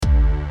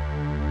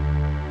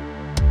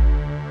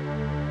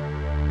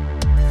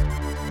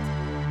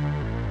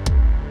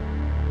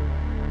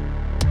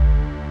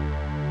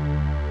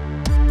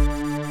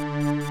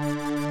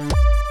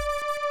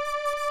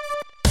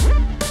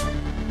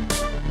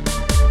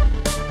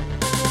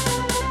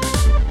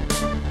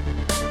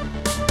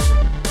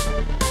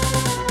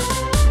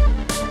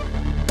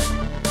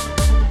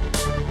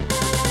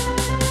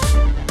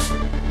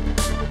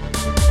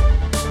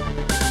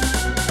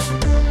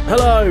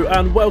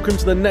and welcome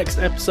to the next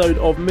episode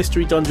of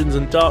Mystery Dungeons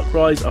and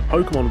Darkrise, a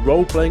Pokemon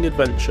role-playing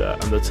adventure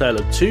and the tale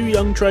of two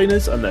young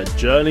trainers and their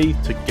journey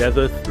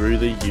together through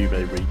the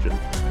Yume region.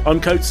 I'm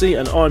Coatsy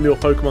and I'm your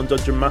Pokemon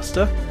Dungeon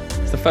Master.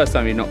 It's the first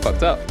time you've not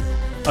fucked up.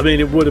 I mean,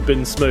 it would have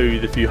been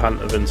smooth if you hadn't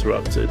have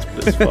interrupted,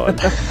 but it's fine.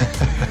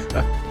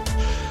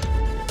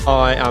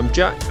 I am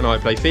Jack and I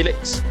play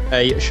Felix,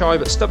 a shy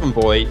but stubborn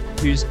boy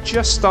who's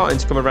just starting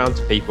to come around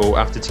to people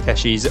after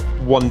Takeshi's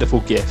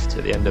wonderful gift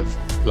at the end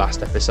of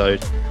last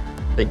episode.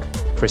 I think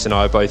Chris and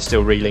I are both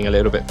still reeling a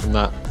little bit from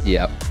that.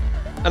 Yep.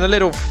 And a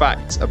little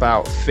fact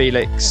about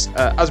Felix,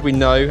 as we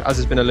know, as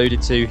has been alluded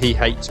to, he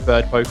hates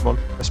bird Pokemon,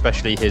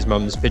 especially his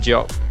mum's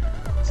Pidgeot.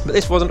 But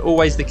this wasn't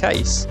always the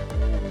case.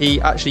 He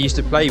actually used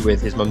to play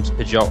with his mum's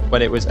Pidgeot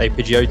when it was a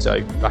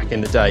Pidgeotto back in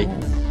the day.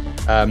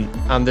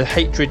 And the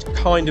hatred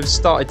kind of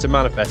started to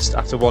manifest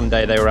after one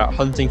day they were out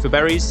hunting for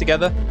berries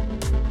together.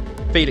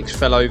 Felix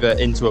fell over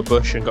into a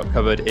bush and got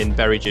covered in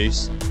berry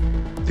juice.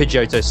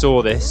 Pidgeotto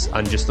saw this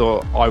and just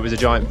thought I was a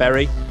giant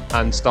berry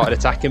and started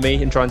attacking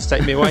me and trying to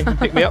take me away and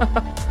pick me up.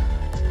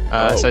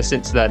 So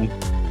since then,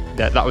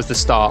 that was the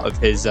start of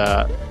his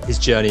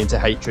journey into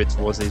hatred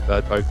towards these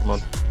bird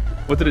Pokemon.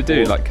 What did it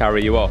do? Like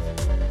carry you off?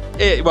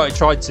 It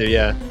tried to,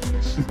 yeah.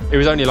 It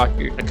was only like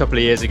a couple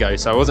of years ago,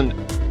 so I wasn't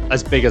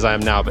as big as I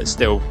am now, but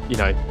still,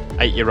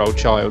 8-year-old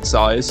child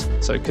size,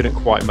 so it couldn't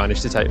quite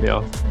manage to take me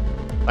off,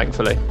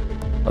 thankfully.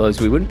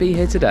 Otherwise we wouldn't be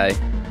here today.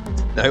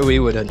 No, we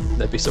wouldn't.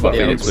 There'd be somebody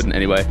else. Felix wouldn't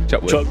anyway.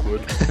 Chuck would. Chuck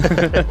would.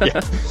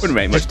 Yeah. Wouldn't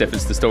make much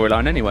difference to the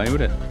storyline anyway,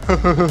 would it?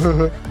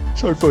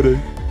 So funny.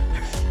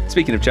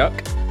 Speaking of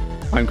Chuck,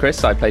 I'm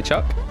Chris, I play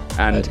Chuck,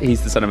 and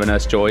he's the son of a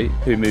Nurse Joy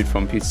who moved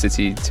from Pewter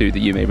City to the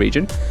Yume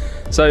region.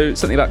 So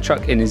something about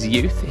Chuck in his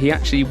youth, he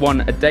actually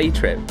won a day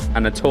trip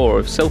and a tour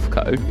of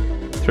Silphco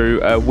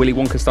through a Willy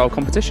Wonka style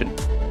competition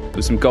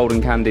with some golden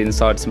candy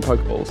inside some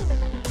Pokeballs.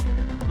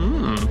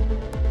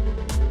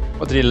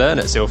 What did he learn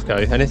at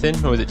Silphco?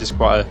 Anything? Or was it just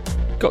quite a...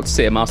 Got to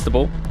see a Master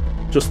Ball.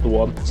 Just the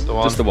one. Just the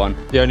one? Just the one.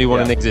 The only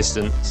one in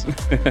existence.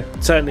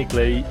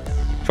 Technically,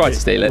 Tried to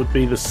steal it. would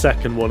be the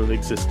second one in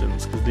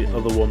existence because the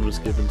other one was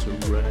given to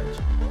Red.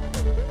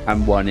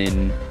 And one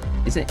in...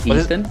 Is it Well,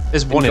 Ethan?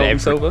 there's one in Gold and every...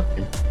 Silver?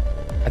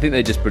 I think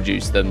they just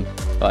produced them.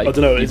 Like, I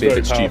don't know, you'd it's be a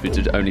very bit stupid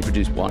powerful. to only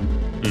produce one.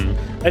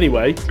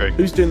 Anyway, True.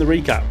 who's doing the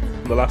recap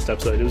from the last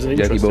episode? It was an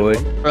Yogi interesting boy.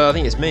 one. Well, I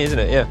think it's me, isn't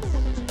it? Yeah.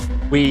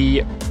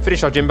 We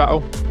finished our gym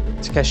battle.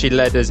 Takeshi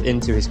led us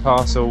into his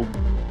castle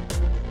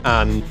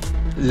and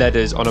led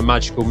us on a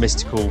magical,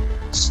 mystical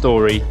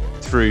story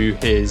through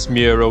his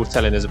mural,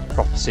 telling us a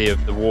prophecy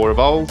of the War of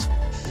Old.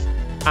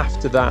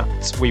 After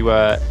that, we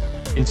were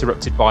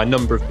interrupted by a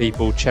number of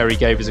people. Cherry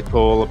gave us a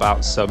call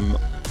about some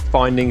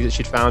findings that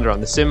she'd found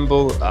around the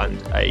symbol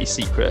and a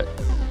secret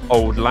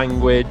old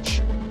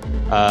language.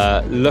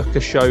 Lucca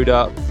showed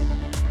up,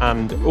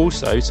 and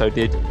also so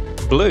did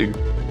Blue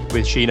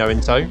with Shino in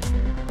tow,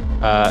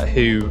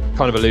 who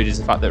kind of alluded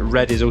to the fact that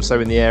Red is also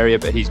in the area,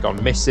 but he's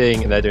gone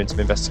missing and they're doing some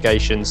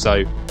investigation,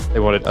 so they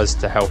wanted us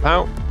to help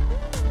out.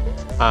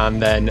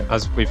 And then,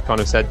 as we've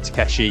kind of said,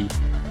 Takeshi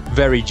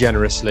very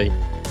generously,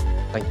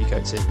 thank you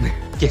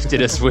Coatsy,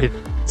 gifted us with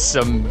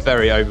some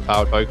very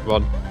overpowered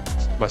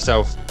Pokemon.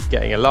 Myself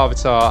getting a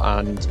Larvitar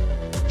and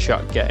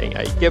Chuck getting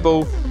a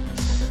Gibble.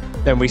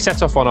 Then we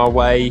set off on our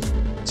way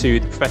to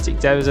the Prophetic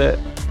Desert,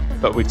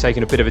 but we've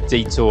taken a bit of a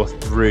detour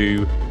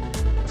through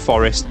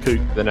forest,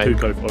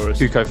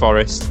 Kuko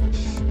Forest.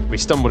 We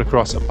stumbled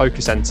across a Poke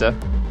Center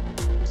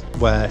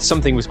where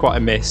something was quite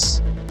amiss,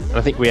 and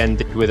I think we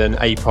ended with an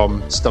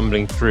Apom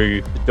stumbling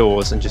through the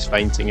doors and just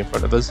fainting in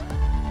front of us.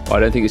 Well, I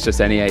don't think it's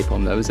just any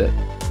Apom though, is it?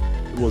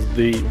 It was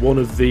one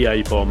of the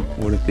Apom.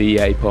 One of the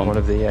Apom. One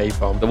of the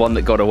Apom. The one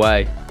that got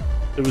away.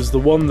 It was the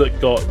one that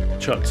got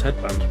Chuck's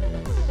headband.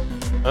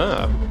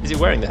 Is it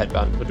wearing the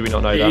headband, or do we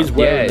not know It that? is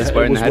wearing, it's the,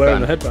 wearing it was the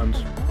wearing the headband.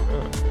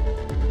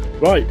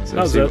 headband. Right, So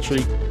that was see-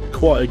 actually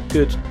quite a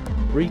good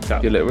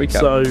recap. Good little recap.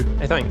 So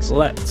Hey, thanks.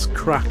 let's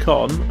crack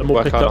on and we'll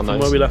Work pick hard up on from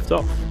those. where we left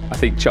off. I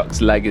think Chuck's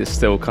leg is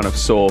still kind of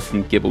sore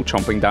from Gibble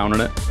chomping down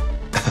on it.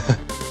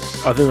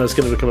 I think that's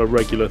going to become a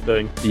regular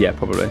thing. Yeah,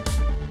 probably.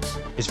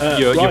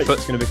 Your right.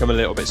 foot's going to become a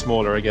little bit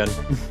smaller again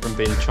from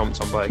being chomped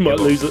on by a You might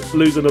Gibble.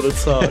 lose another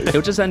toe.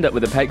 He'll just end up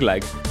with a peg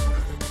leg.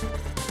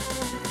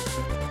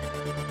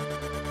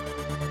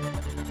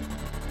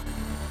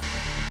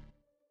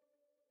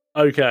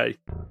 Okay,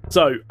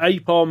 so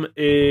Apom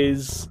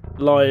is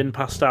lying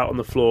passed out on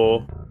the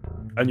floor,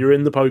 and you're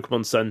in the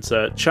Pokemon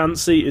Center.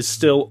 Chansey is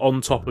still on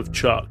top of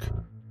Chuck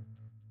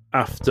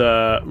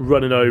after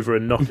running over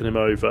and knocking him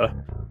over.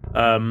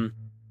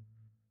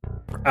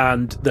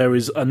 And there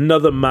is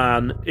another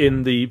man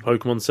in the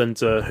Pokemon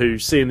Center who,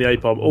 seeing the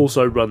Apom,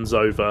 also runs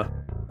over.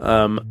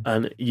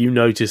 And you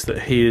notice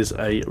that he is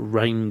a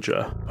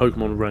ranger,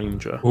 Pokemon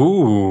Ranger.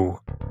 Ooh.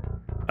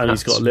 And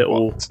he's got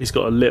That's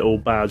a little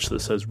badge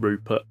that says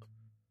Rupert.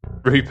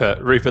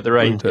 Rupert the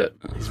Ranger.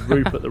 He's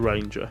Rupert the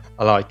Ranger.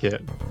 I like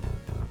it.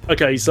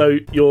 Okay, so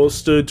you're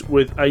stood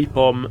with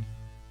Apom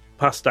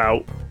passed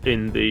out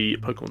in the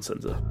Pokemon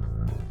Center.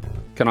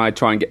 Can I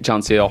try and get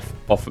Chansey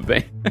off of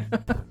me?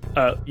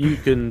 You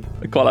can.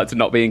 I'd quite like to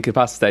not be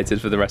incapacitated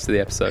for the rest of the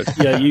episode.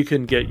 Yeah, you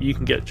can get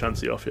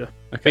Chansey off you.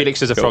 Okay, Felix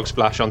does a cool. frog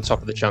splash on top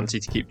of the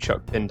Chansey to keep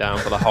Chuck pinned down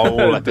for the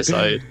whole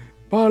episode.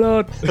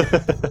 Ballard.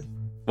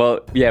 Well,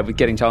 yeah, with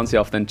getting Chansey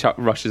off, then Chuck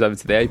rushes over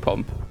to the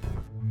APOM.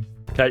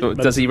 Okay. So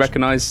does he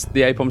recognise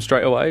the APOM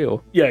straight away,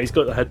 or? Yeah, he's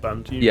got the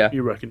headband.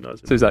 You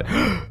recognise him. So he's like,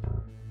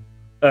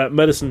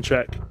 medicine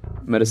check.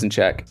 medicine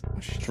check.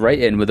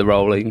 Straight in with the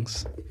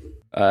rollings.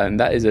 And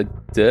that is a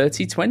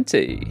dirty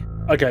 20.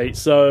 Okay,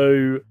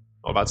 so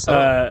Not a bad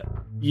start.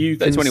 you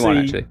can 21 see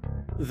actually.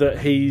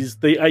 that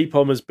the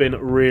APOM has been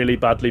really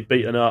badly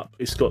beaten up.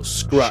 It's got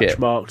scratch Shit.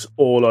 marks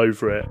all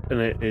over it,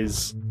 and it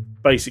is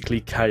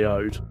basically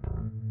KO'd.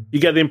 You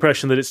get the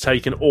impression that it's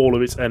taken all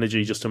of its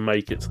energy just to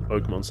make it to the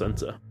Pokemon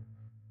Center.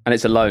 And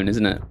it's alone,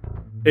 isn't it?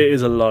 It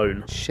is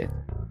alone. Shit.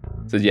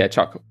 So yeah,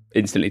 Chuck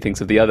instantly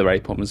thinks of the other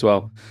APOM as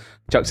well.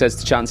 Chuck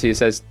says to Chansey,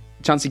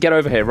 Chansey, get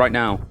over here right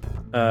now.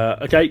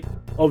 Okay,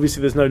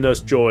 obviously there's no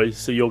Nurse Joy,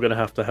 so you're going to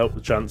have to help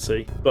the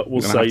Chansey. But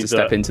we'll You're going to say have to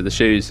step that into the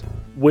shoes.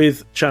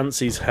 with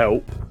Chansey's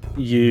help,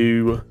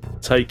 you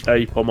take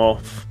APOM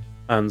off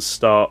and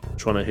start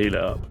trying to heal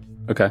it up.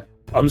 Okay.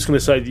 I'm just going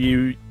to say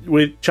that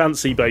with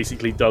Chansey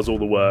basically does all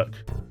the work,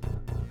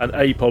 and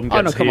APOM gets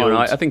Oh no, come healed.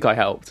 on, I think I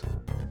helped.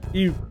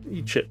 You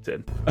chipped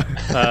in.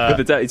 With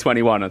the dirty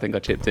 21, I think I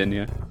chipped in,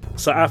 yeah.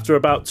 So after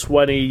about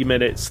 20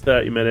 minutes,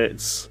 30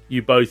 minutes,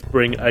 you both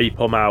bring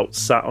APOM out,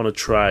 sat on a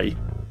tray,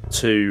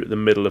 to the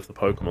middle of the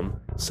Pokemon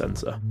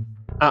Center.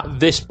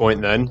 At this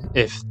point, then,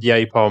 if the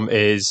APOM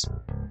is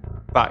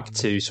back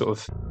to sort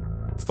of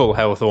full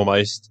health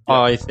almost,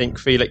 Yeah. I think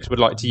Felix would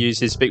like to use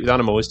his Speak with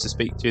Animals to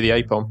speak to the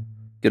APOM.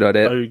 Good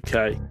idea.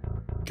 Okay,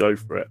 go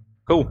for it.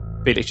 Cool.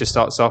 Felix just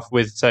starts off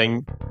with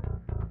saying,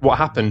 "What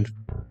happened?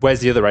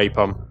 Where's the other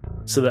APOM?"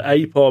 So the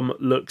APOM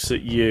looks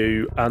at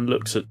you and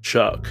looks at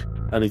Chuck,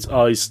 and his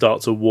eyes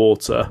start to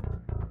water.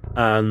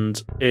 And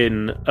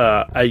in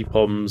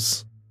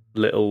APOM's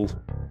little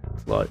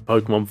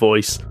Pokemon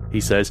voice,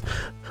 he says,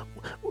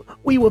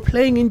 "We were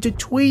playing in the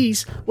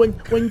trees when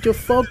the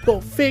fog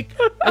got thick,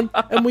 and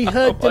we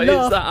heard the What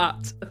is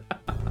laugh." that?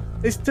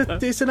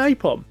 It's an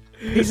APOM.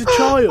 He's a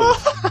child.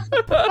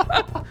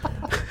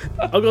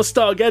 I've got to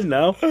start again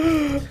now.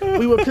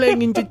 "We were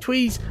playing in the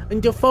trees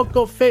and the fog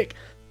got thick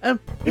and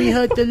we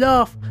heard the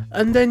laugh,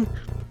 and then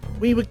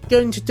we were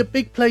going to the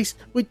big place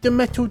with the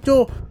metal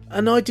door,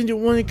 and I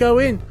didn't want to go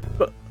in.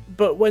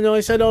 But when I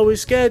said I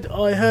was scared,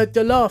 I heard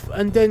the laugh,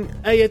 and then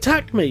they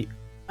attacked me.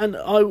 And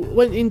I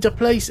went into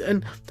place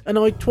and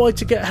I tried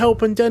to get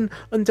help, and then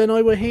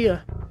I were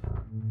here."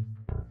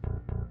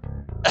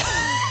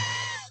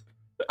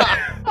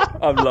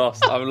 I'm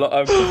lost.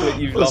 I'm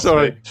completely. You've lost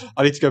Sorry, me.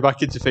 I need to go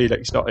back into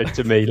Felix, not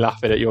into me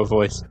laughing at your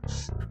voice.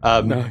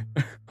 No.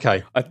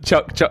 Okay.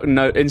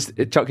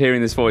 Chuck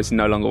hearing this voice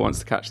no longer wants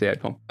to catch the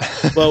APOM.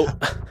 Well,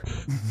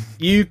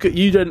 you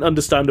didn't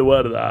understand a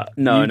word of that.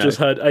 No, you no. just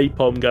heard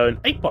APOM going,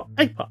 "APOM,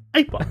 APOM,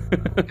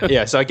 APOM."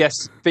 Yeah, so I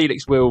guess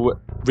Felix will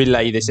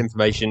relay this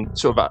information,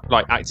 sort of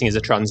like acting as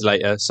a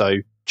translator, so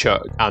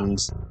Chuck and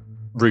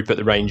Rupert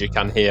the Ranger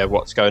can hear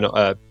what's going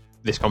on,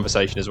 this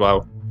conversation as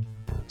well.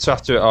 So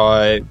after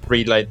I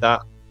relayed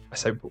that, I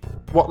say,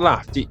 "What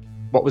laughed?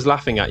 What was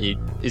laughing at you?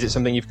 Is it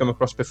something you've come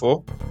across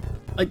before?"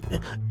 I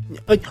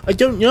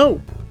don't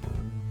know.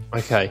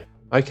 Okay,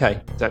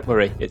 don't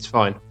worry, it's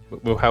fine.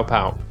 We'll help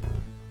out.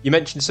 You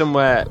mentioned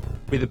somewhere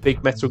with a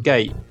big metal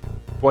gate.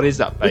 What is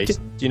that place?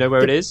 Do you know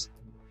where it is?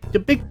 The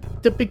big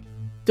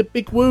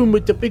room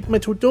with the big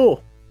metal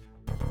door.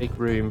 Big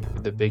room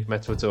with the big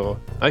metal door.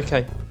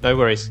 Okay, no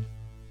worries.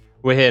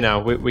 We're here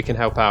now. We can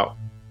help out.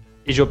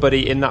 Is your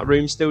buddy in that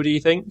room still, do you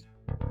think?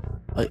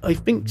 I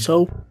think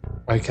so.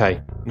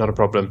 Okay, not a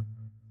problem.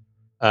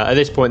 At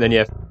this point, then,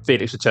 yeah,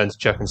 Felix returns to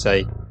Chuck and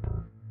say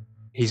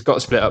he's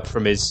got split up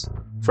from his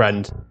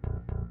friend.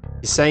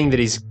 He's saying that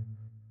he's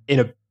in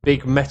a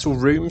big metal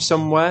room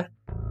somewhere.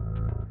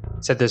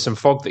 Said there's some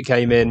fog that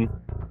came in.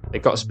 They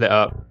got split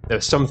up. There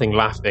was something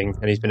laughing,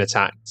 and he's been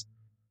attacked.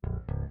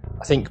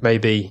 I think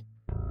maybe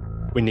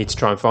we need to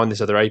try and find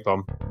this other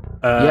APOM.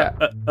 Yeah.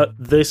 At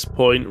this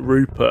point,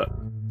 Rupert,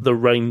 the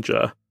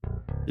Ranger,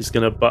 is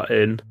going to butt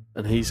in,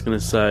 and he's going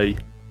to say,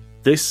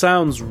 "This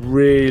sounds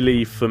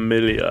really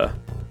familiar.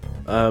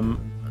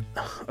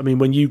 I mean,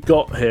 when you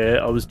got here,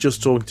 I was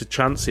just talking to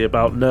Chansey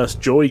about Nurse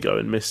Joy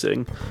going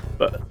missing,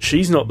 but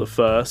she's not the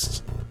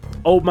first.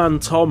 Old man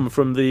Tom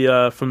from the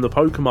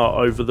Pokemart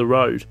over the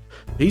road,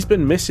 he's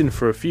been missing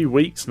for a few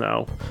weeks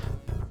now.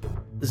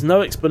 There's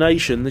no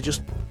explanation. They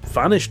just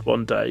vanished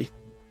one day.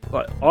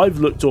 I've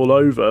looked all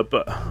over,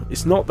 but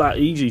it's not that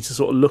easy to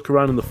sort of look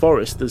around in the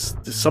forest. There's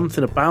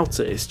something about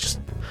it. It's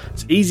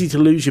easy to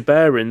lose your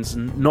bearings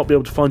and not be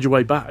able to find your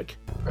way back."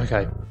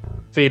 Okay.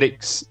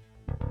 Felix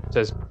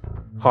says,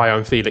 "Hi,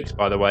 I'm Felix,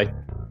 by the way."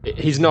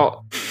 He's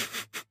not...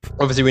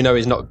 Obviously, we know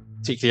he's not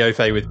particularly au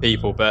fait with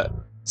people, but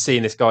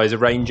seeing this guy as a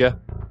ranger,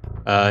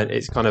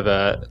 it's kind of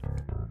a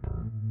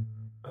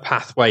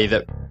pathway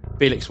that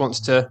Felix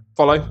wants to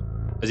follow.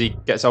 as he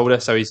gets older.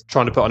 So he's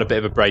trying to put on a bit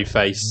of a brave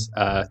face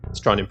to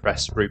try and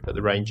impress Rupert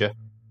the Ranger.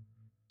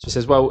 She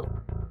says, well,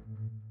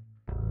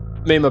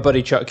 me and my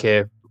buddy Chuck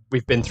here,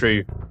 we've been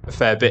through a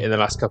fair bit in the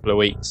last couple of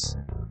weeks.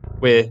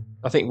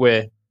 I think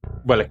we're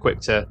well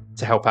equipped to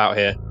help out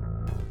here.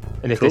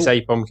 And if this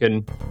APOM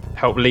can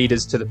help lead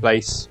us to the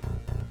place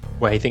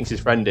where he thinks his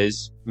friend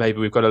is, maybe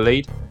we've got a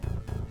lead.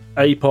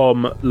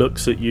 APOM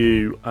looks at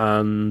you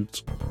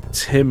and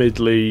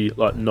timidly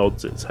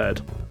nods its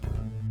head.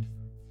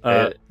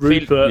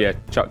 Rupert,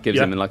 Chuck gives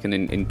him an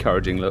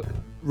encouraging look.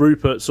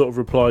 Rupert sort of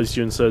replies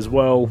to you and says,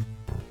 well,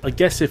 I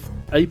guess if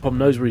APOM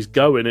knows where he's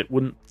going, it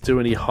wouldn't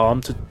do any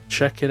harm to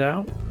check it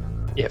out.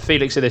 Yeah,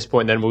 Felix at this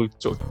point then will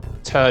sort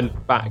of turn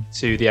back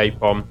to the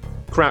APOM,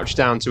 crouch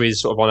down to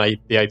his sort of on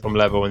the APOM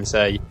level and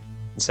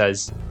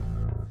says,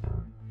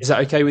 is that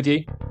okay with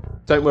you?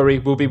 Don't worry,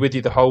 we'll be with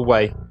you the whole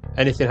way.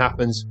 Anything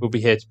happens, we'll be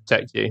here to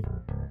protect you.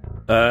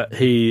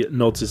 He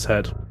nods his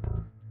head.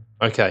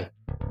 Okay.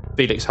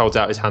 Felix holds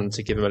out his hand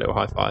to give him a little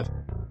high five.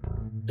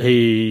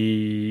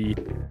 He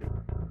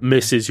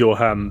misses your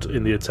hand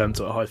in the attempt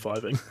at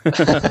high-fiving.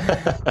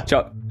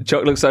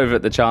 Chuck looks over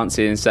at the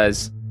Chansey and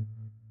says,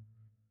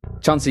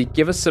 Chansey,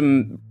 give us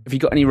some... Have you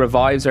got any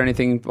revives or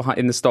anything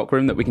in the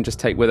stockroom that we can just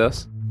take with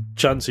us?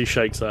 Chansey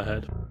shakes her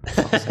head.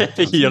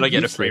 You're not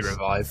getting a free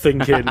revive.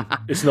 Thinking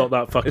it's not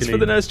that fucking It's for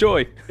the Nurse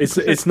Joy.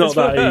 It's not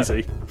that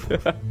easy.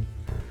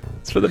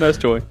 It's for the Nurse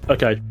Joy.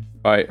 Okay.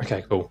 All right.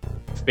 Okay, cool.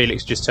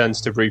 Felix just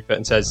turns to Rupert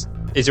and says,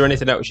 is there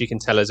anything else you can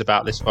tell us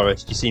about this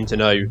forest? You seem to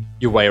know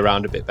your way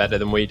around a bit better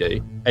than we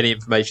do. Any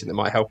information that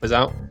might help us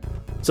out?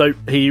 So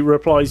he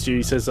replies to you,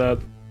 he says,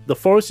 the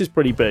forest is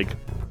pretty big.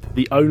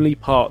 The only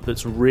part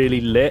that's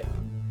really lit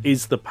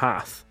is the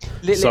path.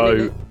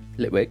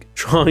 Litwick.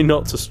 Try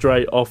not to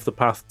stray off the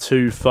path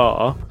too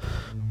far.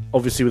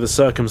 Obviously, with the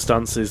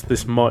circumstances,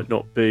 this might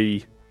not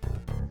be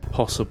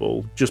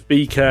possible. Just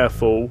be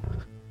careful.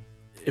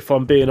 If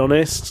I'm being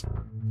honest,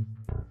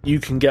 you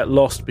can get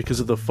lost because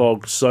of the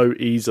fog so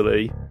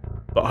easily,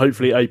 but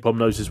hopefully APOM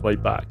knows his way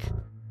back.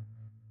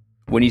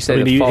 When you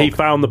say the fog... he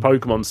found the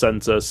Pokemon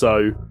Center,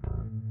 so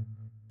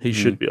he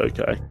should be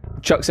okay.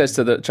 Chuck says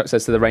to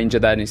the Ranger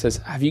then, he says,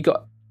 have you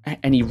got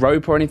any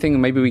rope or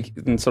anything? Maybe we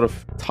can sort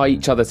of tie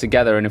each other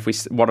together, and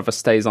if one of us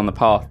stays on the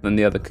path, then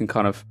the other can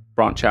kind of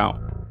branch out.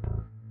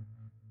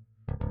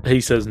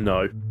 He says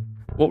no.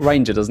 What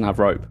Ranger doesn't have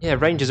rope? Yeah,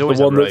 Rangers always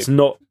the one have that's rope.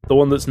 not the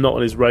one that's not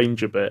on his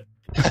Ranger bit.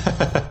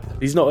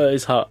 He's not at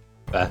his hut.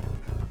 Fair.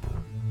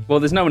 Well,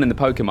 there's no one in the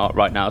Pokemart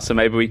right now, so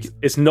maybe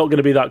it's not going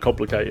to be that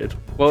complicated.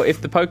 Well,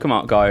 if the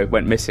Pokemart guy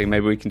went missing,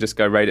 maybe we can just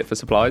go raid it for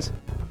supplies.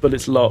 But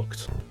it's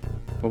locked.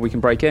 Well, we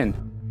can break in.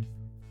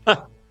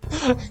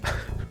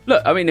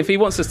 Look, I mean, if he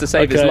wants us to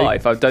save his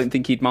life, I don't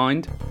think he'd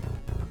mind.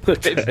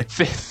 Okay.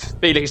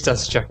 Felix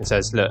does Chuck and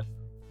says, look,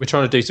 we're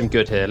trying to do some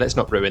good here. Let's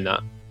not ruin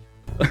that.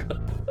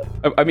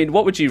 I mean,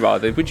 what would you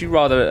rather? Would you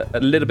rather a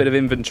little bit of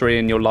inventory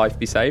in your life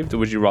be saved, or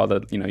would you rather,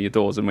 your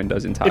doors and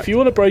windows intact? If you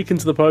want to break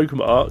into the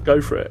Pokemart,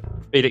 go for it.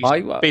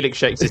 Felix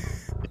shakes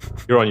his...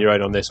 You're on your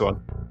own on this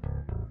one.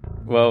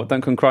 Well, don't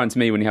come crying to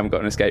me when you haven't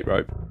got an escape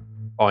rope.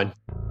 Fine.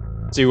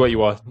 Do what you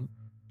want.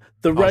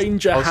 The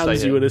Ranger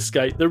hands you an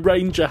escape. The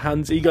Ranger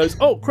he goes,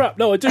 oh crap,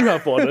 no, I do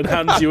have one, and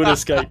hands you an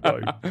escape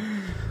rope.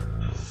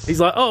 He's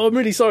like, oh, I'm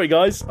really sorry,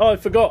 guys. Oh, I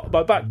forgot.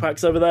 My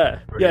backpack's over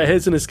there. Yeah,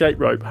 here's an escape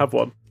rope. Have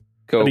one.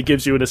 Cool. And he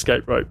gives you an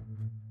escape rope.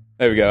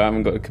 There we go. I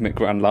haven't got to commit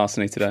grand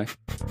larceny today.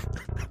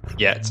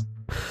 Yet.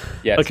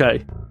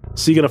 Okay.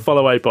 So you're going to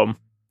follow APOM?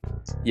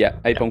 Yeah,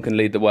 APOM can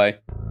lead the way.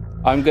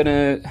 I'm going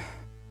to...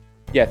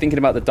 Yeah, thinking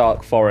about the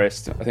dark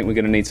forest, I think we're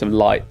going to need some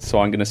light, so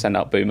I'm going to send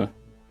out Boomer.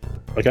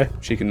 Okay.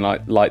 She can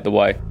light the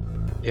way.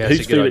 Yeah,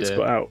 who's Felix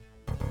got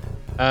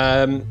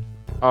out?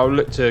 I'll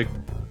look to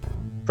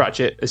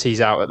Pratchett as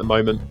he's out at the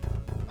moment.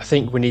 I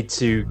think we need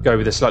to go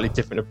with a slightly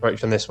different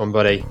approach on this one,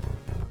 buddy.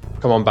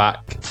 Come on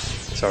back.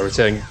 So I'll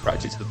return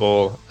Pratchett to the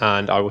ball,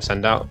 and I will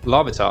send out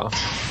Larvitar.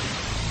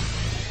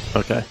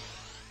 Okay.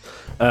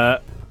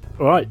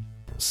 Right.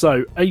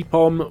 So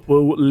APOM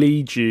will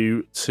lead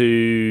you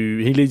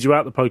He leads you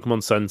out the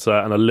Pokemon Center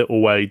and a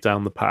little way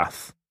down the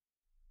path,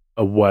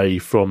 away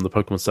from the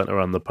Pokemon Center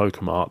and the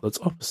Pokemart that's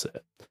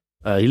opposite.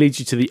 He leads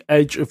you to the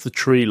edge of the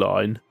tree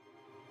line,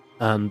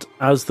 and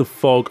as the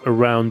fog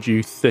around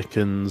you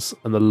thickens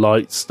and the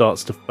light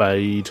starts to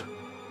fade,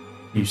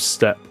 you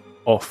step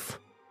off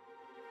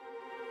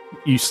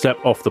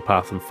the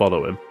path and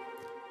follow him.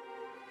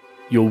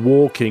 You're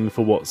walking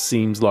for what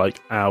seems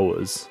like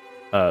hours,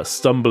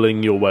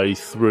 stumbling your way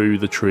through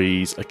the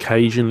trees,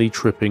 occasionally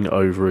tripping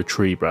over a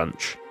tree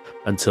branch,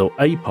 until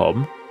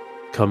APOM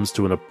comes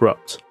to an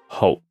abrupt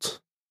halt.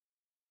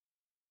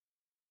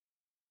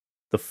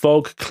 The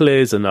fog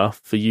clears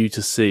enough for you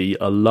to see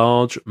a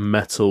large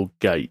metal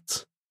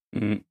gate,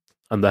 and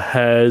the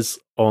hairs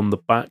on the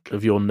back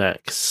of your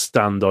neck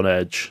stand on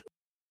edge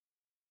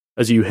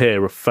as you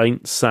hear a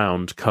faint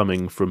sound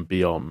coming from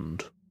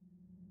beyond.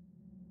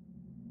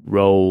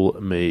 Roll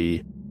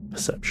me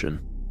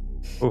perception.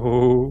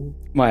 Oh,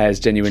 my hairs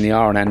genuinely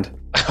are on end.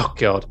 Oh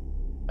God.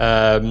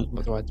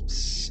 What do I do?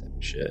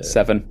 Perception.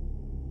 7.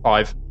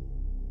 5.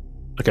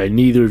 Okay,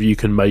 neither of you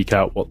can make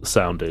out what the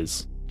sound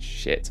is.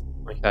 Shit.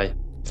 Okay.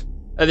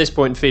 At this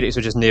point, Felix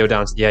will just kneel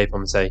down to the APOM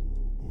and say,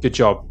 "Good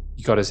job,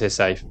 you got us here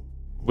safe.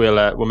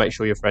 We'll make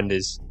sure your friend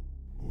is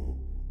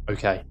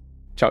okay."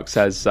 Chuck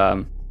says,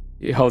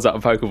 he holds up a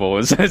Pokeball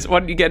and says, "Why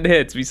don't you get in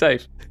here to be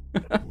safe?"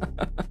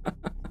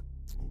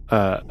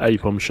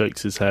 Apom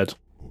shakes his head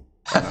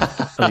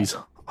and he's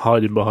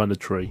hiding behind a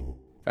tree.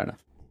 Fair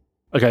enough.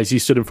 Okay, so you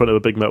stood in front of a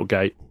big metal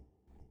gate.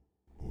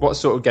 What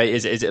sort of gate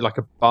is it? Is it like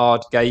a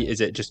barred gate?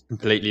 Is it just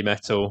completely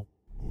metal?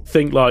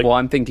 Think like... Well,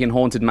 I'm thinking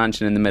haunted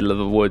mansion in the middle of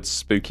the woods,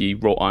 spooky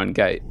wrought iron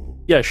gate.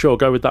 Yeah, sure,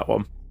 go with that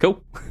one.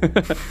 Cool.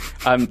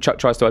 Chuck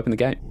tries to open the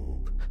gate.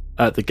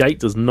 The gate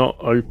does not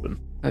open.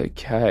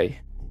 Okay.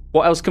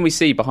 What else can we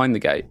see behind the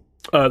gate?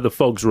 The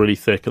fog's really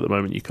thick at the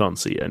moment, you can't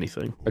see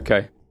anything.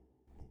 Okay.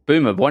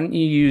 Boomer, why don't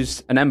you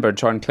use an ember and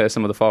try and clear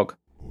some of the fog?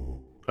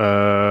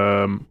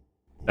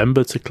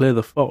 Ember to clear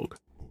the fog?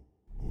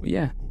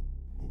 Yeah.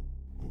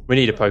 We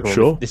need a Pokemon.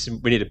 Sure.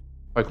 We need a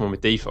Pokemon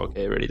with defog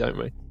here, really, don't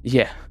we?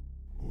 Yeah.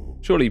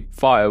 Surely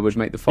fire would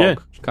make the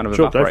fog kind of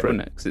sure, evaporate,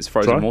 wouldn't it? Because it's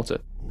frozen water.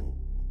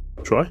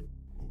 Try.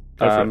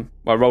 Go for it.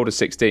 Well, I rolled a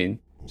 16,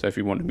 so if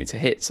you wanted me to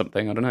hit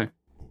something, I don't know.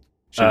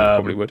 She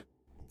probably would.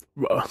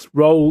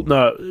 Roll,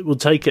 no, we'll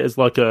take it as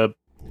like a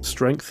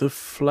strength of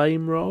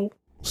flame roll.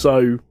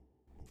 So,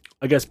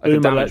 I guess Like a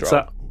Boomer damage lets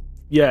roll. out...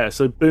 Yeah,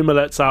 so Boomer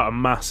lets out a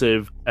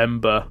massive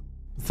ember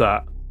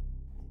that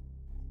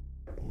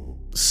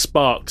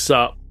sparks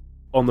up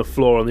on the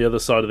floor on the other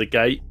side of the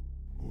gate,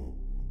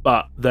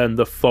 but then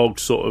the fog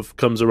sort of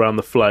comes around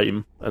the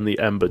flame and the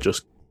ember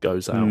just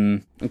goes out.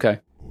 Okay.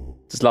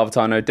 Does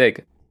Larvitar know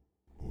dig?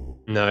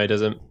 No, it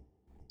doesn't.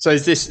 So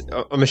is this...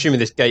 I'm assuming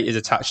this gate is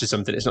attached to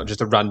something. It's not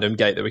just a random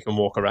gate that we can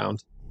walk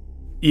around.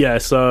 Yeah,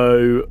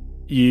 so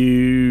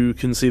you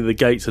can see the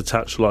gates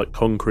attached to like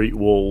concrete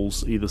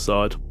walls either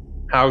side.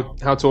 How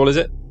tall is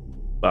it?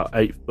 About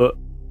 8 foot.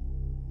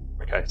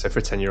 Okay, so for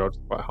a 10-year-old,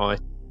 it's quite high.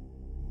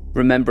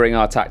 Remembering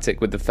our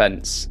tactic with the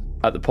fence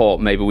at the port,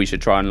 maybe we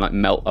should try and like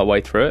melt our way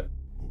through it.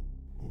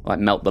 Like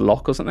melt the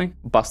lock or something?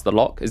 Bust the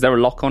lock? Is there a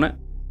lock on it?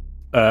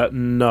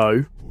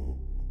 No.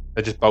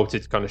 They're just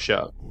bolted kind of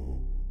shut.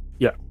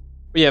 Yeah.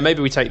 Well, yeah,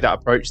 maybe we take that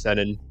approach then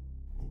and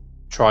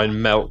try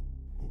and melt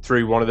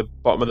through one of the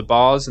bottom of the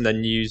bars and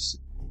then use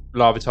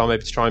Larvitar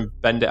maybe to try and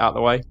bend it out of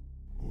the way.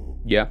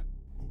 Yeah.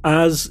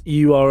 As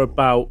you are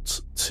about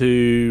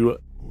to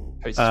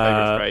His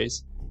favourite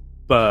phrase.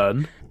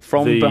 burn...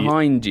 From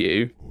behind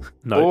you.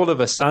 No. All of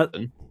a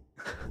sudden...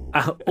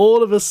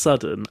 all of a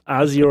sudden,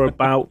 as you're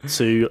about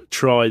to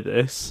try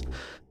this,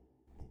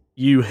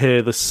 you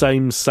hear the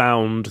same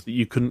sound that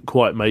you couldn't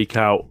quite make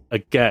out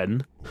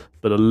again,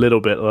 but a little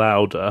bit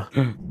louder,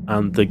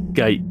 and the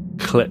gate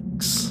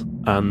clicks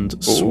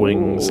and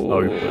swings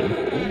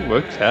open. Ooh,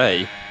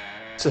 okay.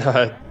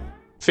 So,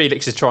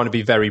 Felix is trying to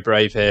be very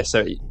brave here,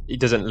 so he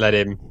doesn't let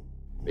him...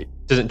 It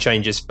doesn't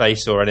change his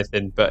face or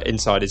anything, but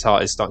inside his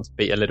heart is starting to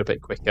beat a little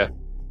bit quicker.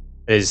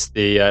 Is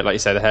the like you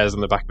say, the hairs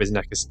on the back of his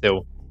neck are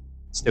still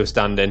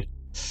standing.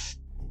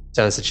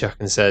 Turns to Chuck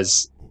and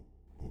says,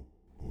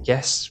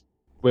 "Yes,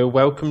 we're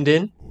welcomed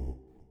in."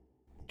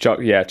 Chuck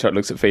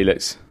looks at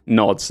Felix,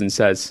 nods and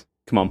says,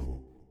 "Come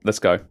on, let's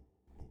go."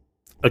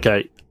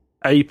 Okay,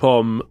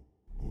 Apom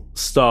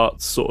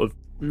starts sort of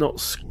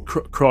not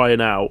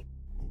crying out,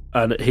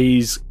 and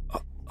he's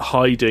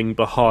hiding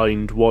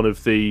behind one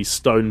of the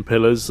stone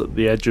pillars at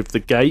the edge of the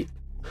gate,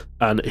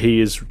 and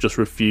he is just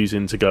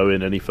refusing to go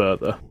in any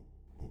further.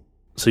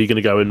 So you're going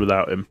to go in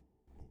without him.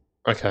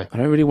 Okay. I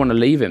don't really want to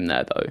leave him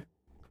there though.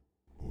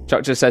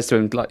 Chuck just says to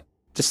him, like,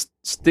 just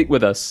stick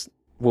with us.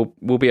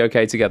 We'll be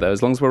okay together.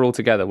 As long as we're all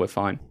together, we're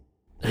fine.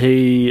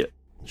 He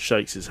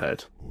shakes his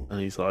head and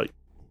he's like,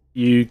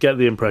 you get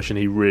the impression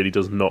he really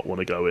does not want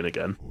to go in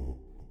again.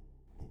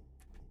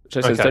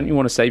 Chuck says, don't you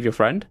want to save your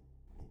friend?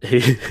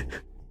 He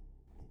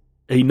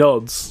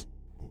nods,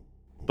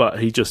 but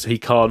he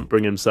can't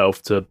bring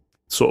himself to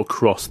sort of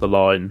cross the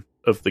line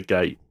of the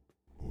gate.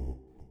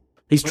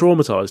 He's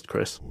traumatized,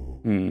 Chris.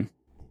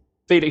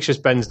 Felix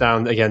just bends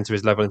down again to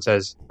his level and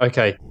says,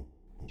 "Okay,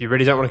 if you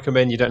really don't want to come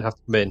in, you don't have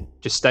to come in.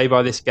 Just stay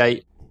by this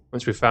gate.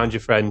 Once we've found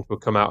your friend, we'll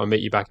come out and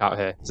meet you back out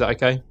here. Is that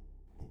okay?"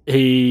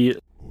 He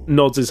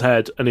nods his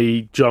head and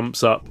he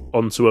jumps up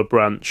onto a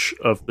branch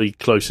of the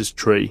closest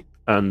tree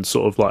and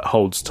sort of like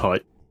holds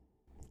tight.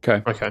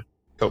 Okay,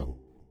 cool.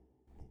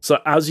 So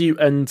as you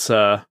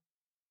enter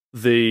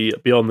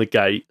beyond the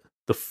gate,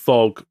 the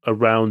fog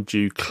around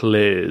you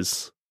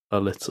clears a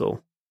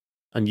little,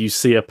 and you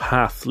see a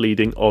path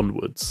leading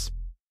onwards.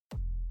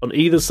 On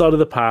either side of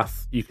the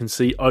path, you can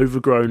see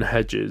overgrown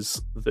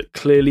hedges that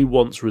clearly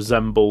once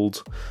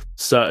resembled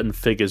certain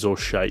figures or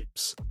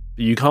shapes,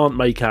 but you can't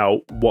make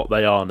out what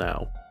they are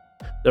now.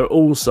 There are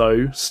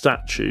also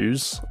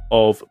statues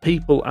of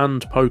people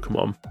and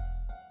Pokemon.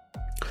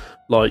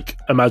 Like,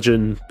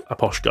 imagine a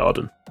posh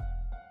garden.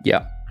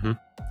 Yeah.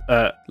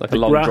 Like a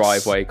long grass,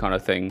 driveway kind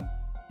of thing.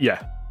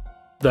 Yeah.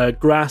 The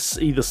grass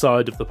either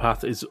side of the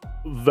path is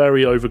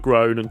very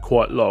overgrown and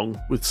quite long,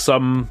 with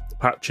some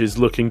patches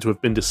looking to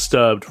have been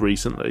disturbed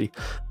recently,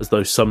 as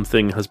though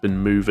something has been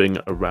moving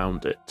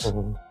around it.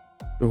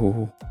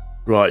 Ooh.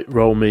 Right,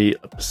 roll me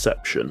a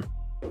perception.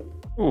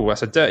 Ooh,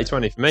 that's a dirty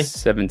 20 for me.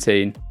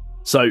 17.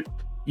 So,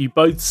 you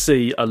both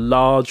see a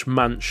large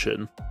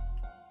mansion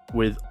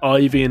with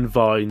ivy and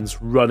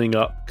vines running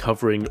up,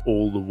 covering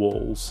all the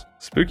walls.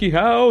 Spooky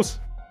house.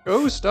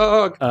 Ghost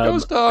dog!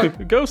 Ghost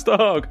dog! Ghost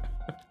dog.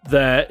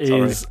 There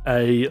is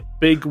a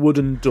big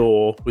wooden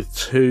door with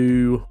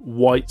 2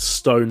 white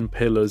stone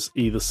pillars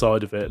either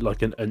side of it,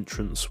 like an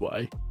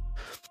entranceway.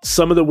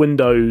 Some of the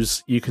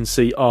windows you can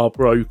see are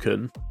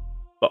broken,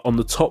 but on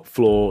the top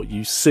floor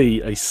you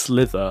see a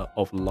slither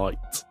of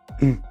light.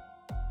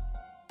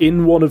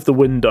 In one of the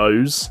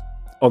windows,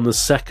 on the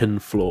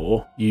second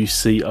floor, you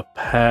see a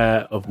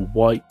pair of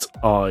white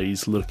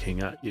eyes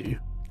looking at you.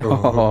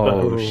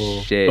 Oh,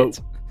 shit.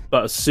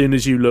 But as soon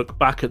as you look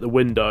back at the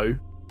window,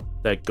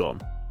 they're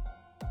gone.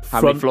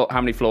 How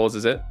many floors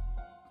is it?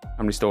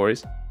 How many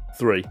stories?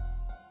 3.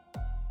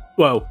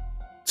 Well,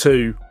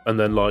 2, and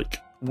then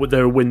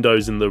there are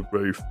windows in the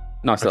roof.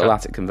 Nice little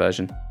attic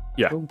conversion.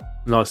 Yeah, Cool.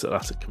 nice little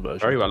attic conversion.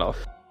 Very well off.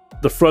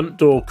 The front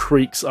door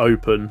creaks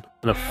open,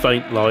 and a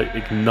faint light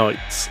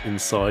ignites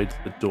inside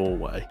the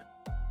doorway.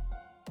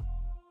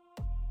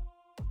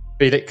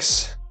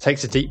 Felix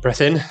takes a deep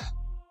breath in,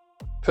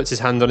 puts his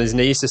hand on his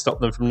knees to stop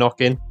them from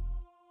knocking,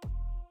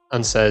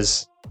 and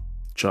says,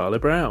 Charlie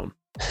Brown.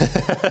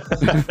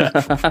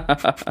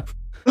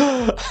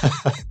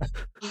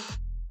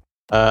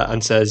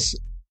 and says,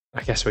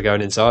 I guess we're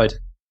going inside.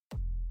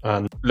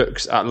 And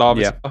looks at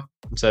Larvitar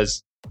and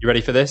says, you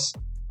ready for this?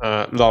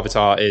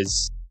 Larvitar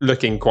is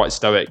looking quite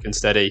stoic and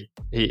steady.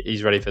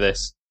 He's ready for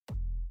this.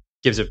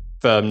 Gives a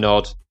firm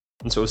nod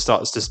and sort of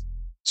starts to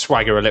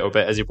swagger a little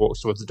bit as he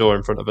walks towards the door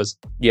in front of us.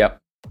 Yep.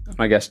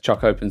 I guess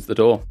Chuck opens the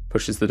door,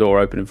 pushes the door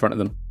open in front of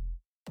them.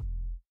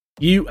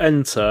 You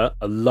enter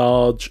a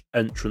large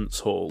entrance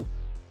hall.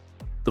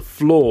 The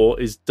floor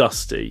is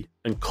dusty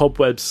and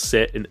cobwebs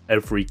sit in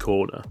every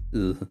corner.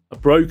 Ugh. A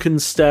broken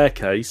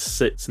staircase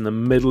sits in the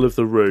middle of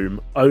the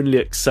room, only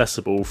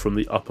accessible from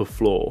the upper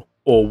floor,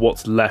 or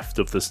what's left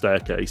of the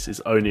staircase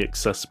is only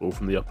accessible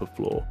from the upper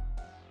floor.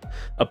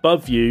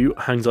 Above you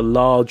hangs a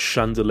large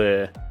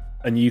chandelier,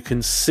 and you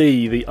can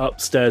see the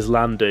upstairs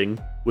landing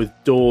with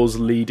doors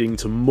leading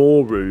to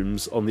more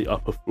rooms on the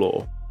upper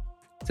floor.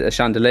 Is it a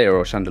chandelier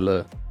or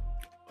chandelier?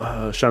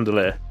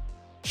 Chandelier.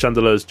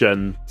 Chandelier's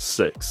Gen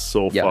 6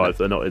 or 5,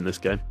 they're not in this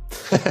game.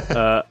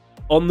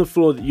 On the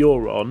floor that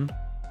you're on,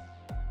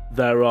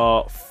 there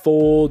are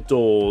 4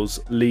 doors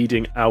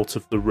leading out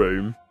of the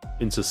room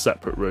into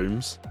separate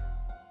rooms.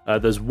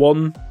 There's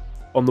one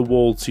on the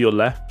wall to your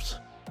left.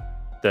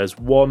 There's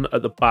one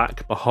at the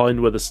back behind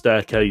where the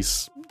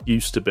staircase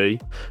used to be.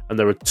 And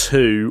there are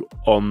 2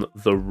 on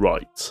the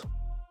right.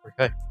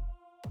 Okay.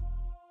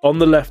 On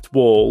the left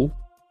wall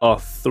are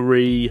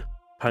 3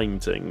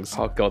 paintings.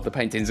 Oh god, the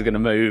paintings are going to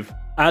move.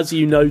 As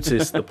you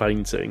notice the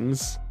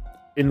paintings,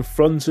 in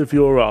front of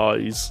your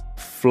eyes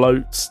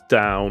floats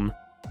down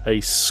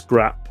a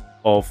scrap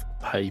of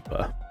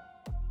paper.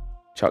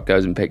 Chuck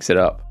goes and picks it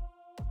up.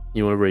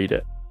 You want to read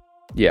it?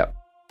 Yeah.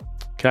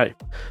 Okay.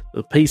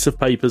 The piece of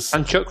paper's...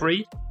 And Chuck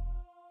read?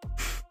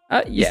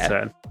 Yeah.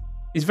 10.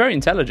 He's very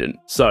intelligent.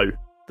 So,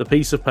 the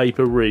piece of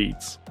paper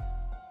reads...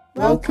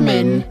 Welcome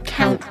in,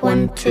 count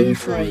 1, 2,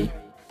 3.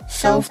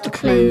 Solve the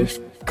clues,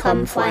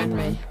 come find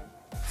me.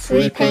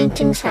 3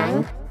 paintings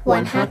hang,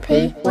 1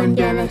 happy, 1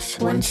 jealous,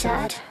 1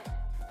 sad.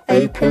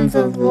 Open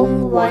the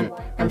wrong one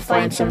and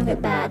find something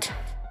bad.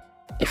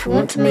 If you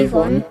want to move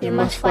on, you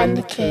must find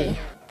the key.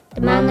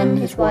 The man and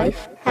his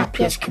wife,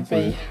 happy as could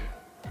be.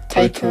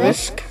 Take a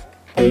risk,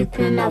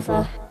 open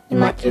another. You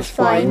might just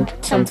find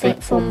something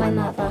from my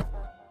mother.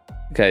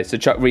 Okay, so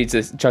Chuck reads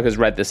this. Chuck has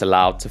read this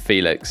aloud to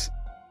Felix.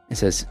 It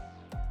says,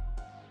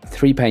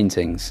 3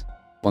 paintings,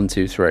 1,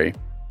 2, 3.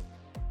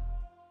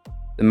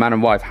 The man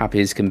and wife happy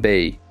as can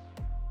be.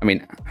 I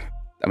mean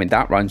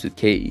that rhymes with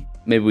key.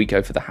 Maybe we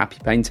go for the happy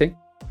painting.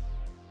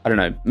 I don't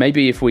know.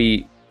 Maybe if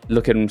we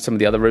look in some of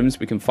the other rooms,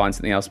 we can find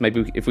something else.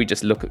 Maybe if we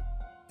just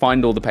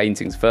find all the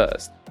paintings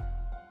first.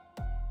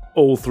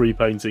 All 3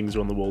 paintings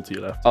are on the wall to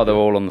your left. Oh, they're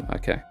all on.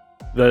 Okay.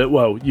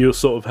 Well, you're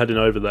sort of heading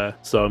over there,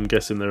 so I'm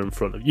guessing they're in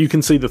front of you. You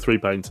can see the 3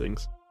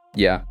 paintings.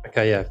 Yeah.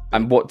 Okay, yeah.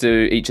 And what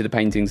do each of the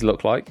paintings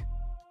look like?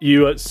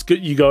 You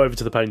go over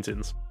to the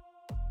paintings.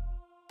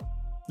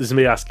 This is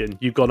me asking.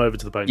 You've gone over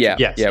to the paintings. Yeah.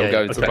 Yes, We'll yeah, go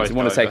yeah. into the Okay. paintings. I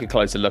want to take a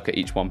closer look at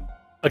each one.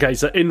 Okay,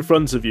 so in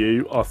front of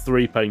you are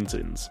 3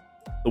 paintings.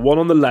 The one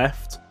on the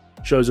left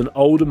shows an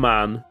older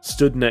man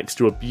stood next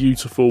to a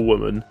beautiful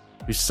woman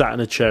who sat in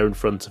a chair in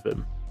front of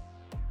him.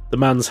 The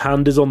man's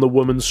hand is on the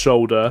woman's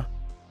shoulder,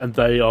 and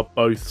they are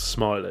both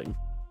smiling.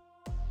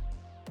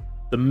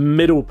 The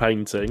middle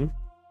painting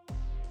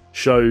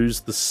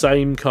shows the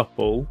same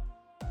couple,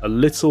 a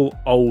little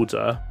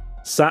older,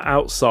 sat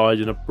outside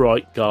in a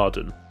bright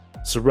garden,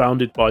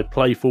 surrounded by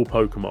playful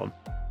Pokemon.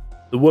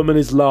 The woman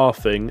is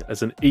laughing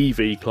as an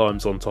Eevee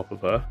climbs on top of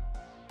her.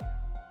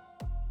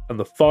 And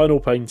the final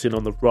painting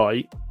on the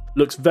right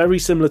looks very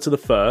similar to the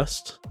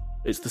first.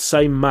 It's the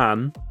same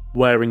man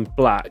wearing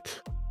black,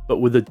 but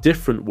with a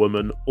different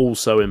woman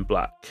also in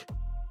black.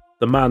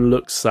 The man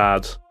looks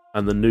sad,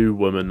 and the new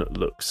woman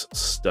looks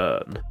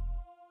stern.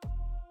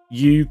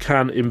 You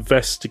can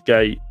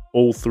investigate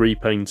all 3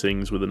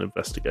 paintings with an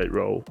investigate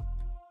roll.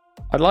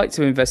 I'd like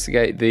to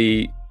investigate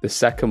the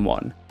second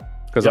one,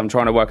 because I'm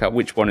trying to work out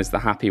which one is the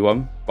happy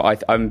one.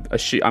 But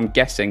I'm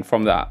guessing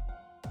from that,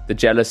 the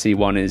jealousy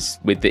one is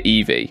with the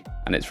Eevee,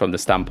 and it's from the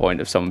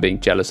standpoint of someone being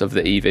jealous of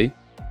the Eevee.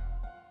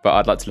 But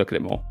I'd like to look at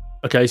it more.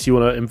 Okay, so you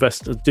want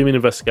to do me an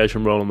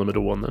investigation roll on the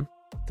middle one then.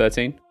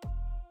 13.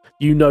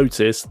 You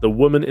notice the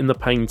woman in the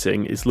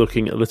painting is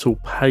looking a little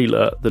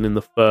paler than in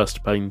the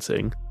first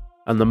painting,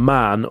 and the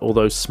man,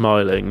 although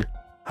smiling,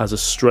 has a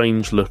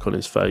strange look on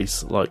his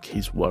face, like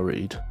he's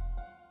worried.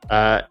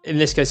 In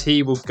this case,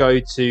 he will go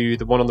to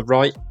the one on the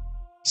right.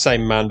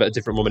 Same man, but a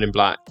different woman in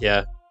black.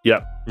 Yeah.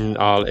 Yep. And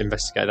I'll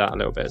investigate that a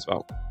little bit as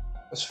well.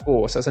 That's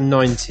 4, so that's a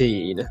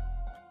 19.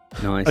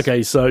 Nice.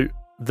 Okay, so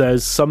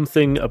there's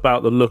something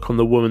about the look on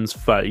the woman's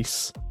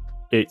face.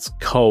 It's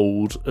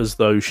cold, as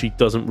though she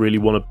doesn't really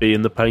want to be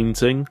in the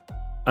painting.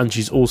 And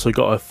she's also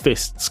got her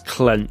fists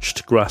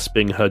clenched,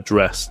 grasping her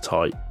dress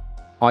tight.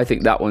 I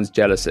think that one's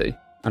jealousy.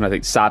 And I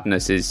think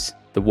sadness is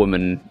the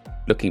woman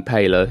looking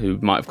paler who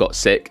might have got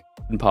sick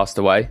and passed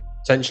away.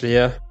 Potentially,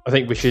 yeah. I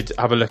think we should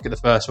have a look at the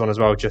first one as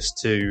well, just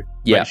to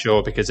make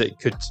sure, because it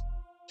could,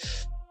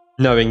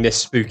 knowing this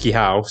spooky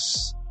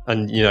house,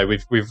 and you know,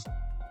 we've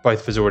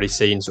both of us already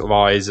seen sort of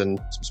eyes and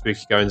some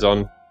spooky goings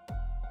on.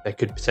 There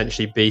could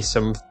potentially be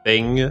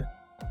something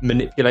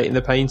manipulating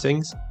the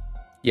paintings.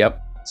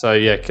 Yep. So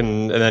yeah,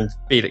 and then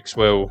Felix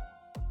will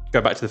go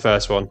back to the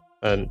first one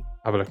and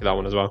have a look at that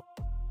one as well.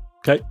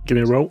 Okay, give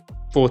me a roll.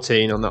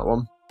 14 on that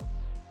one.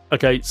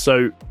 Okay,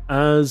 so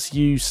as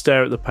you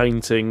stare at the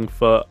painting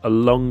for a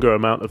longer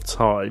amount of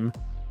time,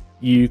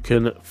 you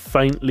can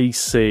faintly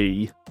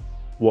see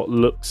what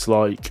looks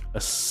like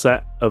a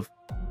set of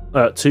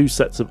 2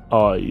 sets of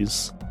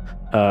eyes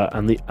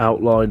and the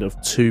outline of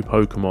 2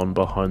 Pokemon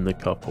behind the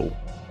couple.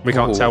 We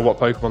can't tell what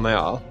Pokemon they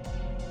are.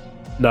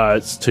 No,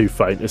 it's too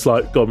faint. It's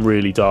like gone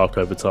really dark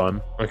over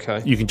time. Okay.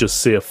 You can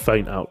just see a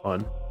faint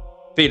outline.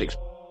 Felix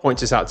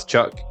points this out to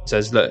Chuck.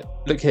 Says,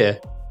 look here.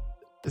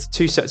 There's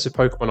 2 sets of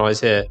Pokemon eyes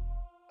here.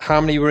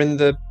 How many were in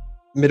the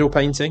middle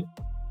painting?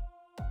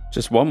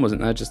 Just one,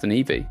 wasn't there? Just an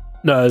Eevee?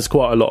 No, there's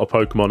quite a lot of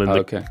Pokemon in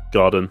the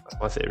garden.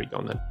 That's my theory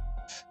gone then.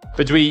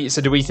 But do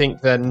we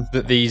think then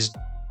that these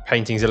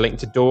paintings are linked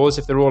to doors?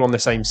 If they're all on the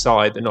same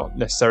side, they're not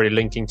necessarily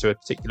linking to a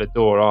particular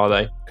door, are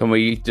they? Can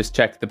we just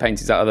check the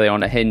paintings out? Are they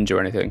on a hinge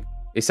or anything?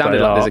 It sounded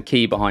like there's a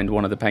key behind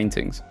one of the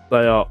paintings.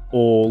 They are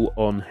all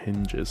on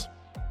hinges.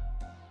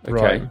 Okay.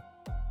 Right.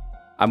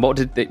 And what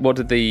did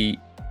the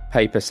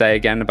paper say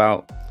again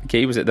about the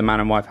key? Was it the man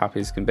and wife happy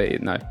as can be?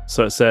 No.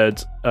 So it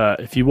said,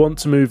 if you want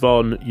to move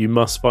on, you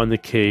must find the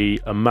key,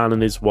 a man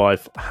and his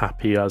wife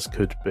happy as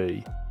could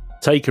be.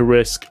 Take a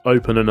risk,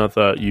 open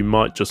another, you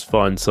might just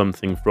find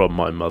something from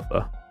my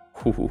mother.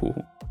 Ooh.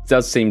 It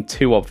does seem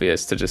too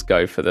obvious to just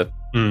go for the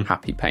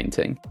happy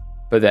painting.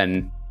 But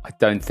then I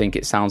don't think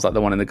it sounds like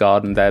the one in the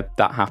garden, they're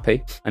that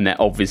happy. And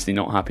they're obviously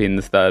not happy in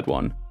the third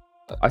one.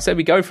 I say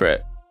we go for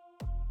it.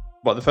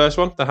 What, the first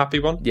one? The happy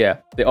one? Yeah,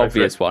 the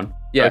obvious one.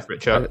 Yeah, go for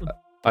it, Chuck.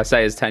 I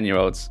say as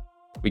 10-year-olds,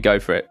 we go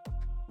for it.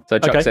 So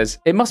Chuck says,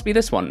 it must be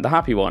this one, the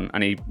happy one.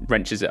 And he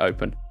wrenches it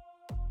open.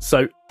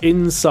 So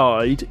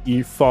inside,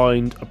 you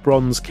find a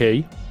bronze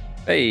key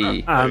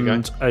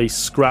and a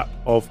scrap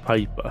of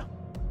paper.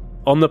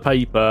 On the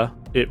paper,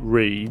 it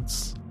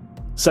reads,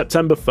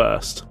 September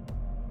 1st.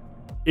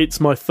 It's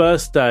my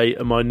first day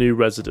at my new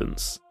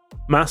residence.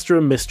 Master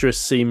and mistress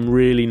seem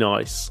really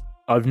nice.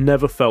 I've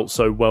never felt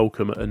so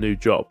welcome at a new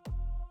job.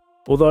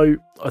 Although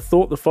I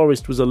thought the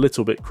forest was a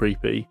little bit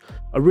creepy,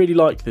 I really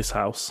like this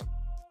house.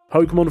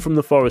 Pokemon from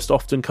the forest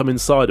often come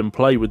inside and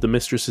play with the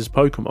mistress's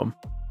Pokemon.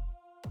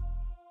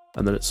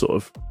 And then it sort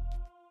of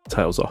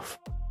tails off.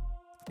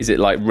 Is it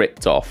like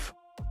ripped off?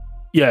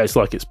 Yeah, it's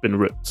like it's been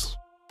ripped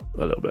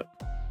a little bit.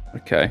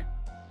 Okay.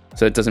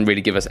 So it doesn't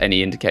really give us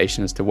any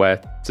indication as to where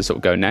to sort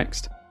of go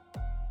next?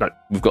 No.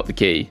 We've got the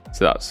key,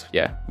 so that's,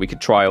 we could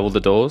try all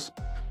the doors.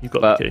 You've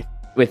got the key.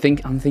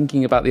 I'm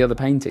thinking about the other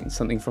paintings,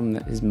 something from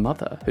his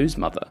mother. Whose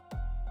mother?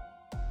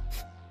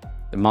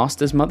 The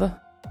master's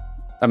mother?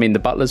 I mean, the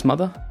butler's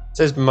mother? It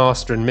says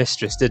master and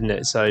mistress, didn't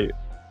it? So,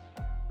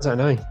 I don't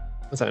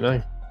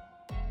know.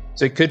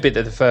 So it could be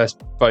that the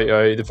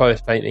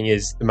first painting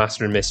is the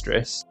master and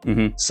mistress.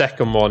 Mm-hmm.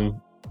 Second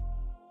one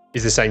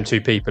is the same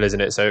 2 people,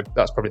 isn't it? So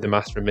that's probably the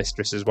master and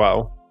mistress as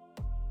well.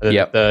 And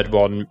then the third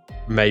one,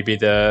 maybe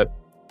the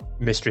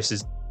mistress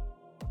has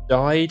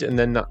died, and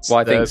then that's... Well,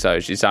 I think so.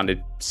 She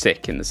sounded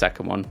sick in the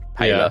second one,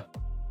 paler. Yeah.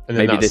 And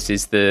then maybe this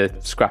is the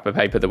scrap of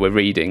paper that we're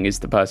reading is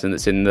the person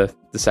that's in the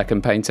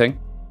second painting.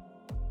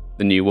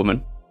 The new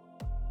woman.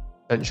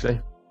 Potentially.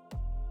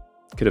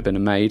 Could have been a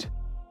maid.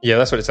 Yeah,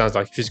 that's what it sounds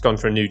like. If she's gone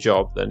for a new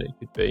job, then it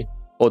could be.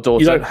 Or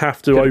daughter. You don't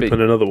have to open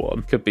another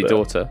one. Could be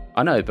daughter.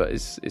 I know, but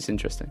it's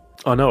interesting.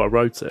 I know, I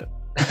wrote it.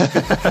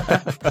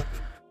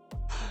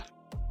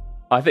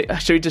 I think,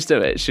 should we just do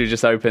it? Should we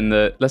just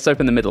let's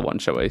open the middle one,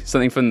 shall we?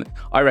 Something from,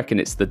 I reckon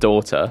it's the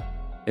daughter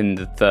in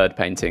the third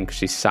painting because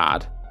she's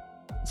sad.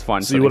 Let's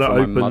find So you something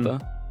want from to my open?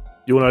 mother.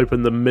 You want to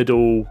open the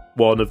middle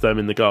one of them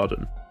in the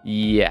garden?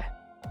 Yeah.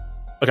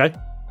 Okay.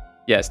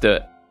 Yeah, let's do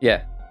it.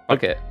 Yeah.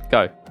 Okay,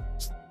 go.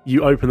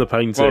 You open the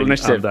painting, Roll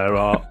initiative. and there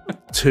are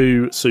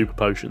 2 super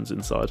potions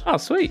inside. Oh,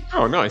 sweet.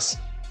 Oh, nice.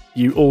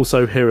 You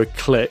also hear a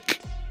click.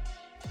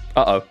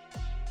 Uh-oh.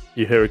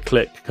 You hear a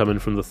click coming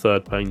from the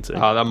third painting.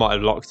 Oh, that might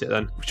have locked it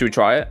then. Should we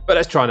try it? But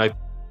let's try and open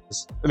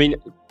this. I mean,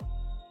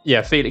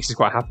 yeah, Felix is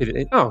quite happy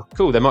that. Oh,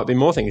 cool. There might be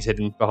more things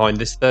hidden behind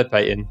this third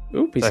painting.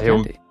 Ooh, piece So of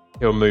candy.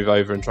 He'll move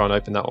over and try and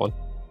open that one.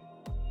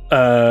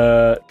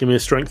 Give me a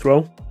strength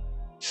roll.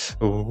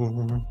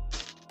 Ooh.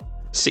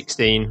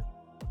 16.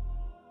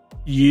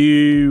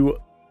 You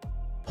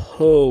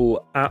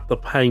pull at the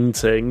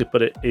painting,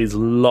 but it is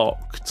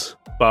locked.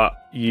 But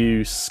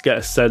you get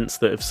a sense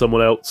that if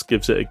someone else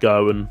gives it a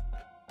go and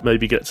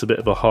maybe gets a bit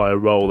of a higher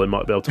roll, they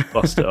might be able to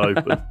bust it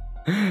open.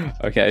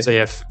 Okay. So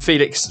yeah,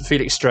 Felix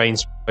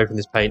strains to open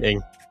this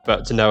painting,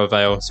 but to no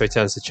avail. So he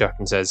turns to Chuck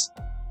and says,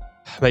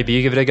 "Maybe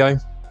you give it a go."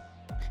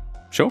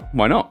 Sure,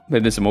 why not?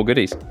 Maybe there's some more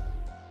goodies.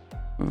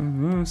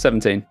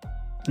 17.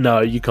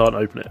 No, you can't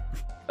open it.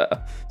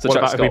 So What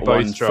Chuck's about if we got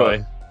one both try?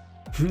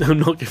 foot. I'm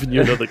not giving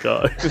you another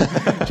go.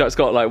 Chuck's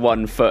got like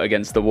 1 foot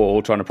against the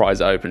wall trying to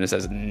prise it open and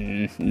says,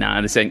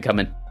 nah, this ain't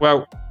coming.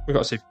 Well, we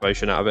got a super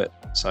potion out of it,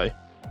 so let's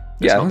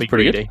Yeah, not that's be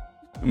pretty greedy.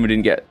 good. And we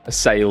didn't get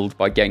assailed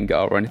by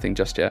Gengar or anything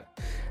just yet.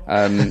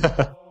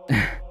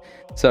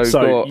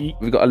 So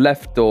we've got a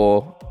left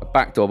door, a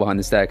back door behind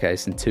the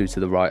staircase, and 2 to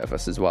the right of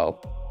us as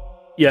well.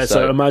 Yeah, so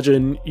So-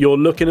 imagine you're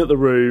looking at the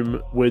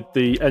room with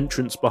the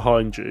entrance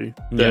behind you.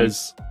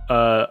 There's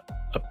a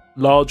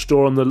large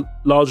door on the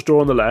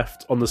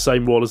left on the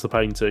same wall as the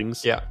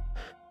paintings. Yeah,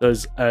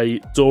 There's a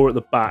door at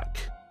the back,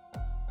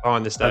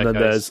 behind the staircase. and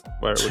then there's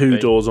where it would 2 be.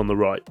 doors on the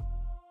right.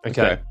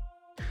 Okay.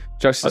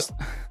 Just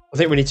I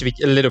think we need to be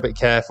a little bit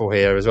careful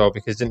here as well,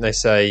 because didn't they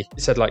say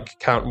it said like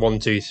count 1,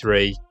 2,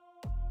 3?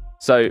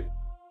 so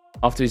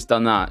after he's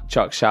done that,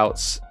 Chuck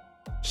shouts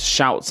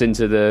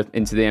into the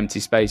empty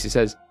space. He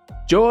says,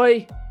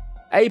 "Joy,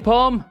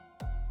 Apom,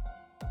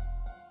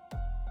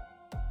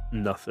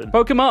 Nothing.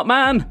 poke him up,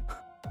 man."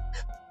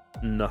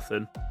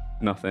 Nothing.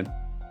 Nothing.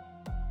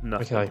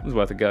 Nothing. Okay. It was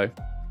worth a go.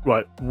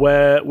 Right.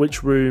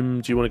 Which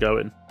room do you want to go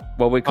in?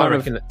 Well, we're kind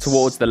of reckon it's-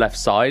 towards the left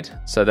side,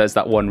 so there's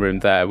that one room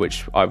there,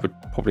 which I would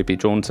probably be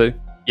drawn to.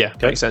 Yeah,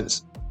 makes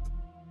sense.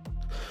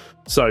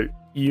 So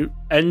you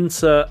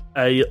enter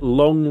a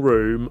long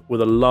room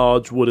with a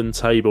large wooden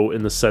table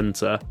in the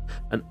centre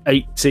and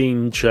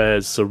 18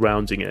 chairs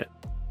surrounding it.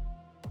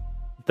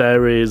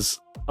 There is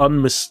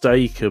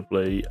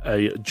unmistakably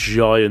a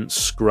giant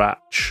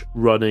scratch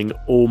running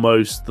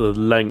almost the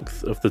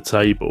length of the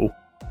table,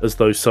 as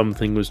though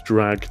something was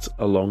dragged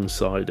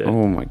alongside it.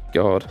 Oh my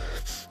god.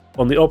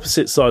 On the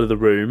opposite side of the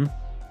room,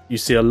 you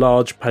see a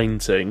large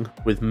painting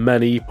with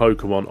many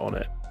Pokemon on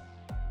it.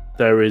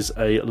 There is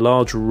a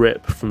large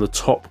rip from the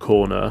top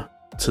corner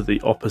to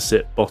the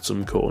opposite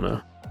bottom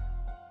corner.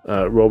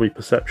 Roll me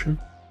perception.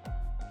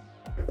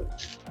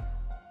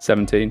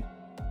 17.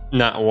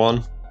 Nat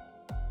 1.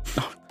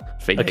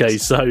 Phoenix. Okay,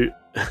 so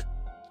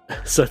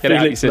Get it out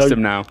of your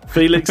system now.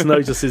 Felix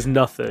notices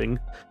nothing,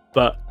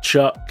 but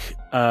Chuck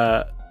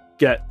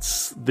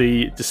gets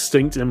the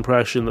distinct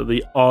impression that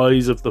the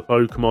eyes of the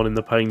Pokemon in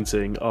the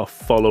painting are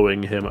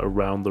following him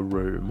around the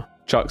room.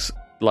 Chuck's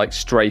like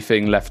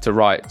strafing left to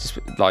right, just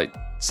like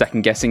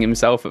second guessing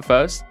himself at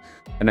first,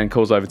 and then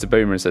calls over to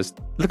Boomer and says,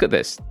 "Look at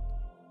this.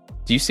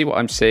 Do you see what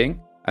I'm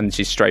seeing?" And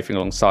she's strafing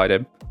alongside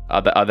him.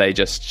 Are they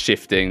just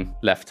shifting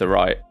left to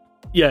right?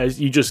 Yeah,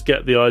 you just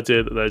get the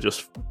idea that they're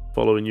just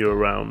following you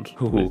around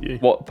with you.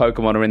 What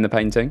Pokemon are in the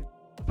painting?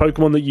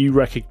 Pokemon that you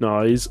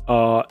recognise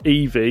are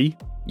Eevee,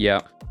 Yeah.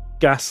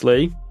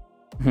 Ghastly,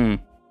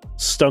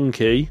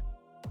 Stunky,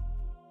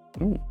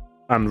 Ooh.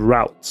 and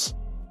Routes.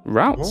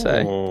 Routes,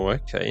 eh? Oh,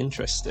 okay,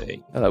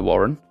 interesting. Hello,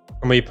 Warren.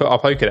 Can we put our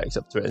Pokedex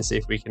up to it and see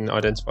if we can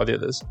identify the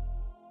others?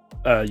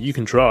 You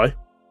can try.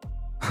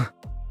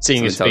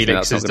 Seeing as Something tells me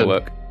Felix that's has not going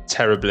done to work.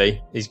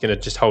 terribly, he's going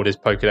to just hold his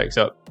Pokedex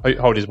up,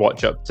 hold his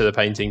watch up to the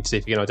painting to see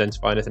if he can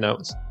identify anything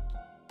else.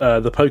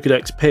 The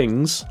Pokedex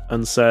pings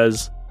and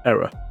says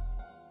error.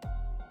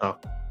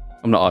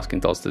 I'm not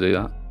asking Doz to do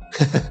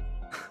that.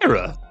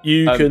 Error.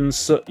 You Um, can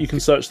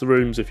search the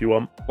rooms if you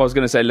want. I was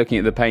going to say, looking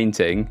at the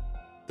painting,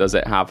 does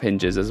it have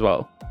hinges as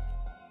well?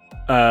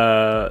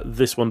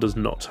 This one does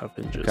not have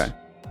hinges. Okay.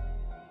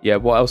 Yeah,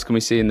 what else can we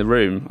see in the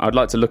room? I'd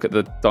like to look at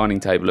the dining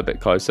table a bit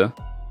closer,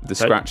 with the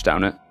Okay. scratch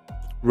down it.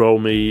 Roll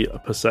me a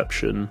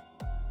perception.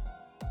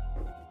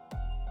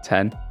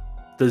 10.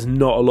 There's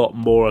not a lot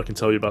more I can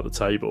tell you about the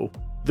table.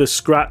 The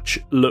scratch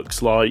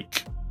looks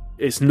like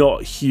it's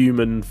not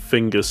human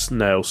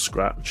fingernail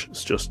scratch.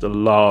 It's just a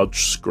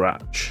large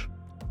scratch.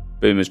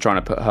 Boomer's trying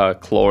to put her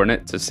claw in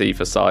it to see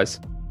for size.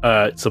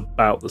 It's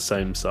about the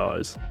same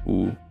size.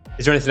 Ooh.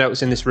 Is there anything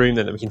else in this room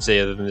then that we can see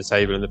other than the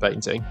table and the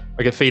painting?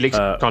 I get Felix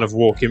kind of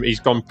walking. He's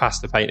gone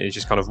past the painting. He's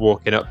just kind of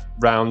walking up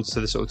round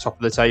to the sort of top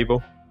of the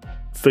table.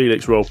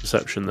 Felix, roll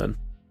perception then.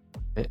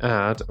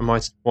 Add a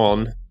mighty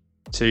 1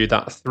 to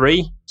that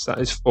 3, so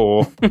that is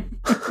 4.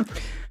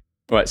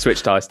 Right,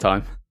 switch dice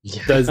time.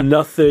 There's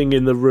nothing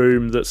in the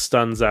room that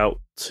stands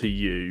out to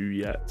you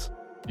yet.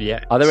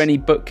 Yeah. Are there any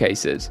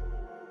bookcases?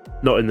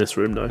 Not in this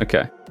room, no.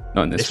 Okay,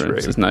 not in this room.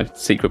 There's no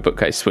secret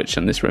bookcase switch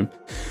in this room.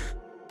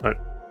 No.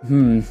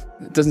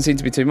 It doesn't seem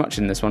to be too much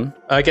in this one.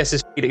 I guess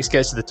as Felix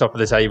gets to the top of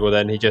the table,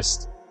 then he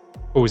just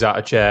pulls out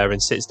a chair and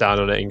sits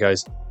down on it and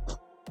goes,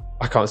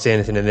 I can't see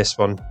anything in this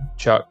one,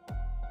 Chuck.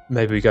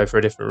 Maybe we go for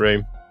a different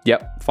room.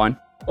 Yep, fine.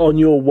 On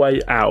your way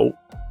out,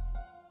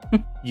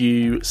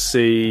 you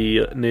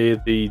see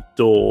near the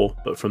door,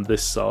 but from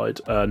this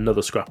side,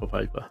 another scrap of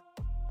paper.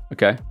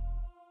 Okay.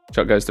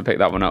 Chuck goes to pick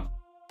that one up.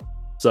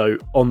 So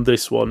on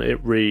this one,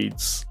 it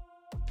reads,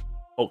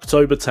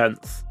 October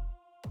 10th.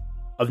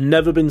 I've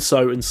never been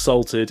so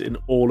insulted in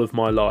all of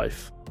my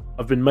life.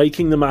 I've been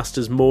making the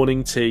Master's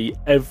morning tea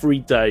every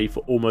day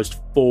for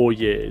almost 4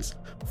 years.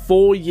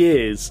 4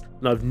 years,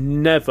 and I've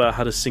never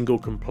had a single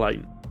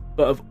complaint.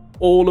 But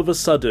all of a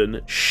sudden,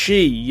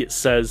 she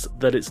says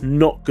that it's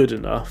not good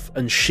enough,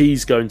 and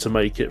she's going to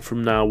make it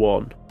from now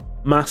on.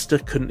 Master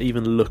couldn't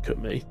even look at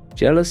me.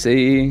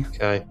 Jealousy.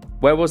 Okay.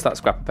 Where was that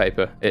scrap of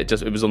paper? It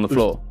was on the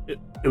floor.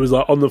 It was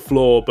like on the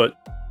floor, but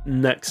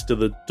next to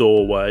the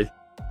doorway.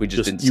 We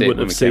just didn't you see it wouldn't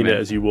when have we seen came it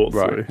in. as you walked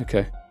Right, through.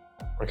 okay.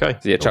 Okay.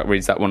 So yeah, Chuck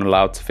reads that one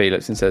aloud to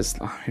Felix and says,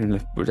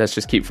 let's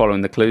just keep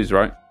following the clues,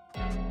 right?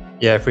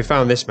 Yeah, if we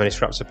found this many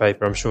scraps of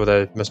paper, I'm sure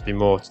there must be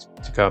more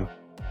to come.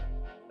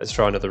 Let's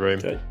try another room.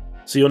 Okay.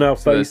 So you're now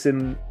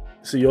facing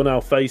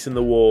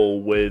the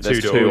wall with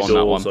Two two doors on that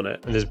doors one. on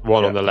it. And there's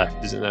one on the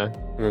left, isn't there?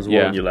 And there's Yeah.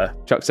 one on your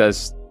left. Chuck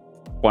says,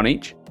 one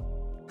each.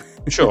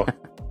 Sure.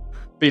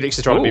 Felix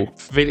is trying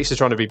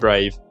to be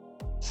brave.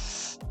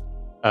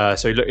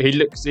 So he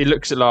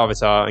looks at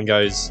Larvitar and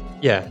goes,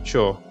 "Yeah,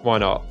 sure, why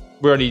not?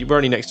 We're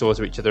only next door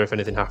to each other. If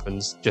anything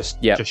happens,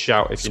 just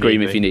shout if Scream you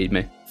need if you need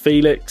me.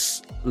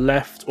 Felix,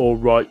 left or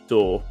right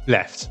door?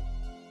 Left.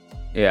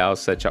 Yeah, I'll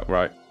say Chuck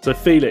right. So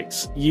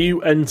Felix,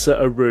 you enter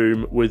a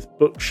room with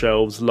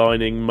bookshelves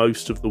lining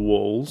most of the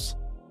walls,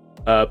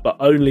 but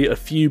only a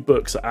few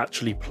books are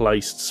actually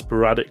placed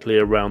sporadically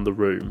around the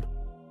room.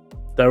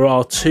 There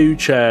are 2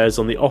 chairs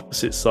on the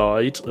opposite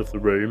side of the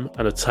room,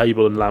 and a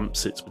table and lamp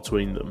sits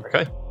between them.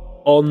 Okay.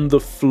 On the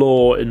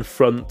floor in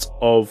front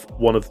of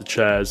one of the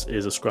chairs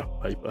is a scrap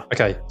of paper.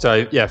 Okay.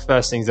 So yeah,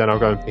 first things then, I'll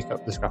go and pick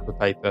up the scrap of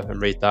paper and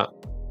read that.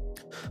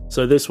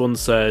 So this one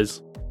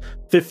says,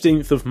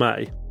 15th of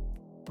May.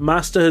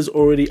 Master has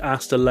already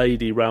asked a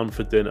lady round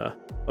for dinner.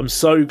 I'm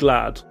so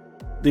glad.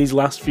 These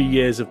last few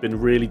years have been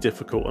really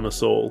difficult on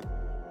us all.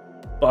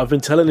 But I've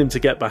been telling him to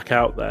get back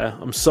out there.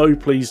 I'm so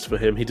pleased for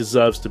him. He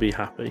deserves to be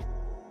happy.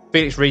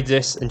 Felix reads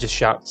this and just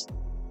shouts,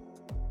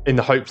 in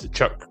the hope that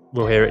Chuck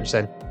will hear it, and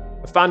saying,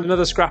 "I found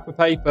another scrap of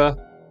paper."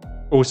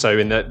 Also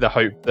in the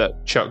hope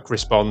that Chuck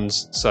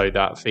responds so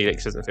that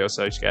Felix doesn't feel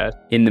so scared.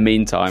 In the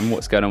meantime,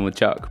 what's going on with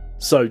Chuck?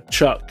 So,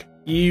 Chuck,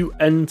 you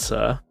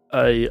enter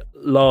a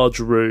large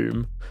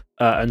room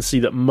and see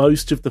that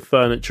most of the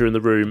furniture in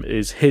the room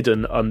is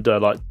hidden under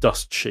like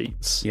dust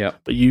sheets. Yeah.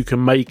 But you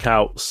can make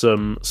out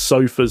some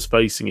sofas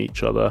facing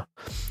each other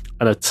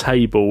and a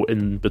table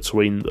in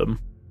between them.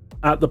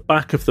 At the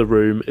back of the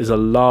room is a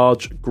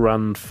large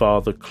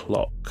grandfather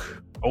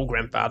clock. Old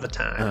grandfather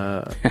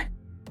time.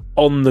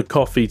 On the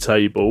coffee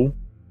table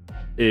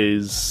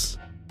is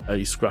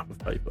a scrap of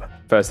paper.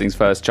 First things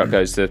first, Chuck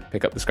goes to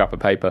pick up the scrap of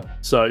paper.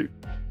 So,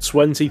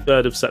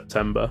 23rd of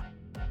September.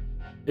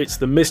 It's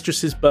the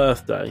mistress's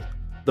birthday.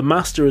 The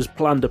master has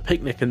planned a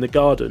picnic in the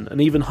garden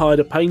and even hired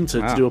a painter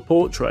to do a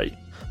portrait.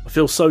 I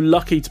feel so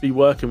lucky to be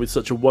working with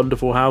such a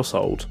wonderful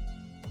household.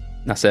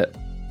 That's it.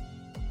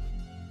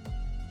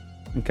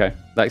 Okay,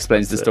 that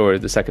explains the story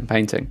of the second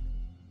painting.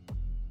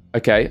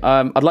 Okay,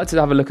 I'd like to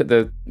have a look at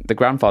the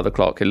grandfather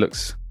clock. It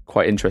looks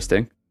quite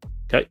interesting.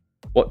 Okay.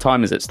 What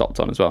time is it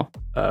stopped on as well?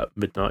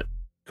 Midnight.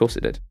 Of course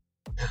it did.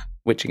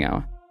 Witching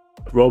hour.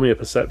 Roll me a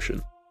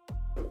perception.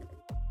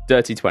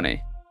 Dirty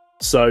 20.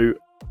 So,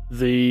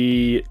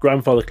 the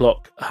grandfather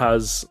clock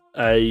has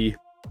a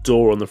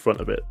door on the front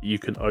of it you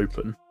can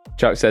open.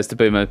 Chuck says to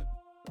Boomer,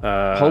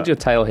 hold your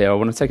tail here. I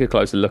want to take a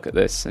closer look at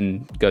this,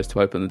 and goes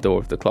to open the door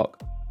of the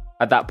clock.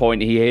 At that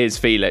point, he hears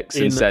Felix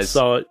and says,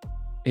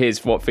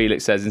 here's what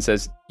Felix says and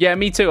says, yeah,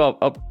 me too.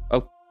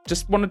 I'll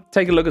just want to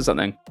take a look at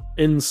something.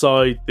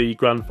 Inside the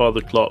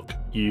grandfather clock,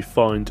 you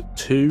find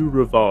 2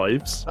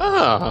 revives.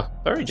 Ah,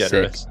 very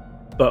generous. Sick.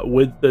 But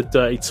with the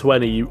dirty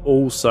 20, you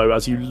also,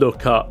 as you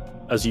look up,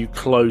 as you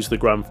close the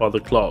grandfather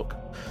clock,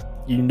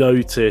 you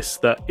notice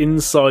that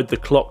inside the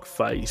clock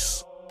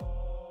face,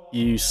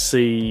 you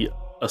see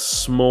a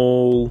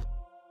small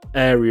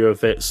area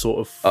of it sort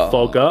of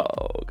fog up.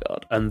 Oh,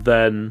 God. And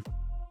then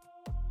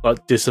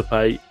like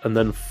dissipate, and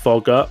then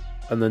fog up,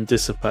 and then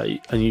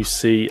dissipate, and you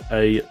see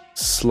a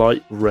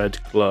slight red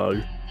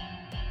glow.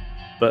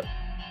 But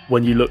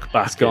when you look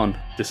back, It's gone.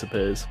 it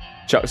disappears.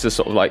 Chuck just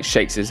sort of like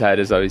shakes his head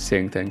as though he's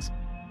seeing things.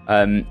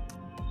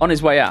 On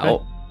his way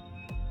out,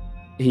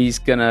 he's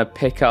gonna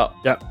pick up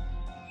Yep.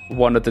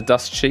 one of the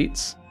dust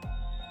sheets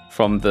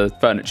from the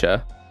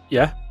furniture,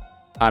 Yeah.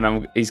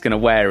 and he's gonna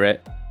wear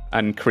it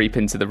and creep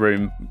into the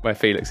room where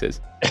Felix is.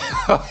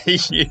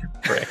 You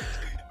prick.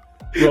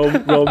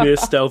 Roll me a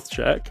stealth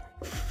check.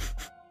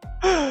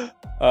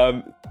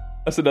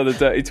 That's another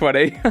dirty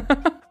 20.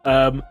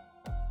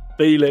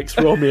 Felix,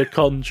 roll me a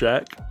con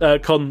check.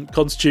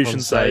 Constitution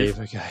save.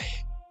 Okay.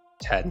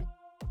 10.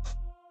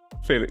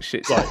 Felix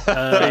shits.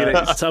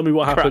 Felix, tell me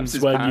what happens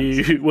his when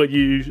pants.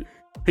 you.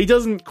 He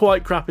doesn't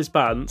quite crap his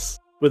pants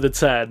with a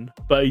 10,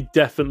 but you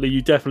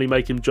definitely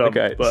make him jump.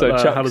 Okay, but, so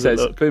how Chuck does says,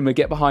 it look? Boomer,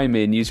 get behind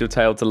me and use your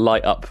tail to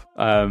light up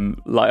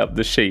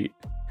the sheet.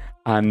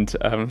 And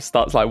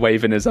starts like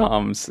waving his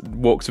arms,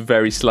 walks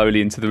very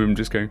slowly into the room,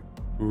 just going.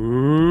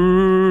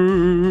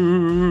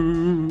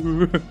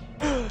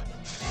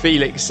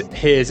 Felix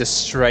hears a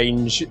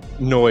strange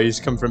noise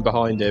come from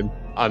behind him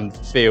and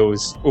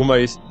feels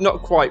almost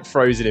not quite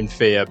frozen in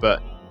fear,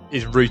 but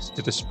is rooted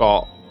to the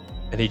spot.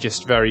 And he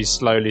just very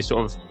slowly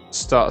sort of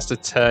starts to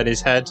turn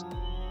his head.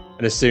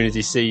 And as soon as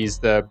he sees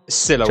the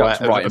silhouette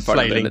Chuck's right of in a front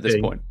of him flailing at this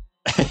thing, point.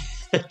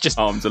 just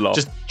Arms aloft.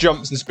 just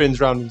jumps and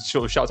spins around and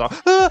sort of shouts out,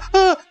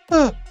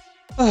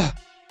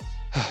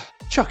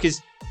 Chuck,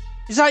 is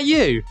that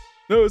you?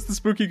 No, it's the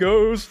spooky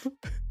ghost.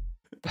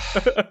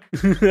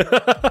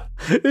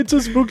 It's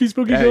a spooky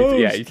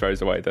ghost. He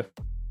throws away the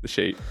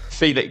sheet.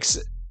 Felix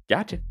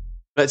Gotcha.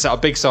 lets out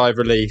a big sigh of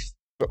relief,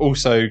 but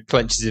also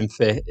clenches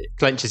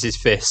his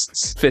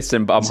fists Fist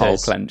and bumhole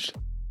Says- clenched.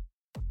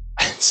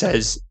 and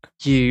says,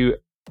 "You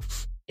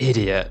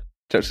idiot."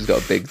 Chuck's just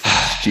got a big,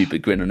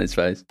 stupid grin on his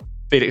face.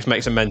 Felix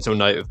makes a mental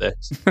note of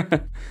this. And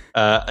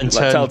Like turns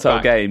Telltale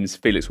back. Games,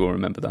 Felix will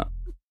remember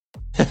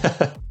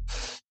that.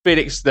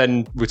 Felix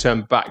then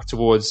returned back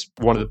towards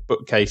one of the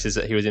bookcases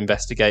that he was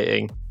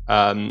investigating.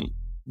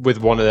 With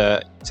one of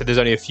the, so there's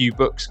only a few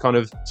books kind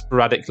of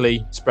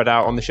sporadically spread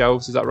out on the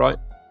shelves. Is that right?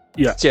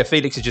 Yeah. So yeah,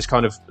 Felix is just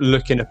kind of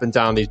looking up and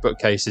down these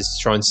bookcases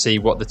to try and see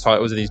what the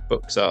titles of these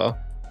books are.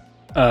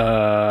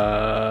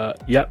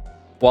 Yep.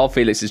 While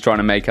Felix is trying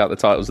to make out the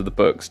titles of the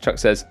books, Chuck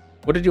says,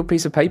 "What did your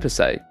piece of paper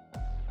say?"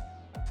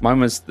 Mine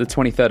was the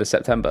 23rd of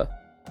September.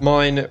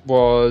 Mine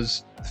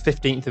was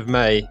 15th of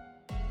May.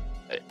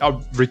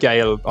 I'll read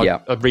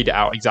it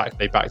out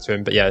exactly back to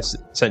him. But yes,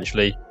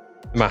 essentially,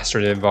 the master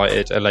had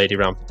invited a lady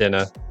round for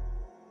dinner,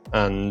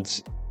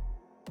 and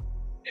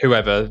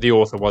whoever the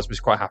author was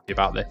quite happy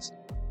about this.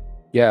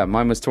 Yeah,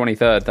 mine was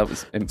 23rd. That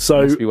was it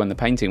So- must be when the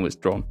painting was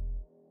drawn.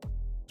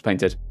 It's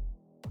painted.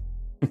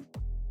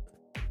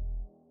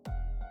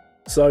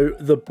 So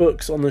the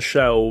books on the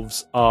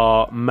shelves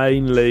are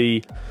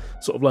mainly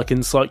sort of like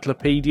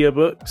encyclopedia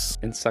books.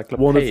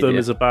 Encyclopedia. One of them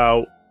is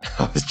about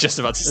I was just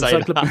about to say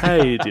that.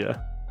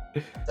 encyclopedia.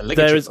 The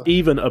ligature There is book.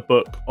 even a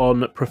book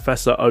on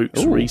Professor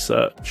Oak's Ooh.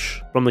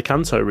 research from the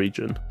Kanto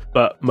region,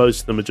 but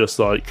most of them are just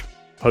like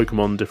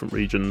Pokemon, different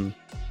region.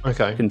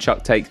 Okay. Can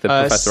Chuck take the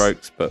Professor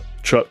Oak's book?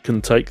 Chuck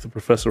can take the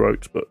Professor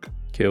Oak's book.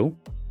 Kill.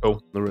 in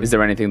the room. Is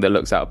there anything that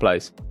looks out of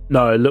place?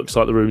 No, it looks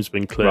like the room's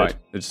been cleared. Right.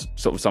 It's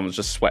sort of someone's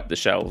just swept the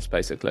shelves,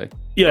 basically.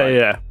 Yeah, Right.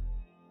 yeah.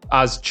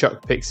 As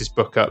Chuck picks his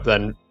book up,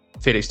 then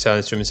Felix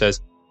turns to him and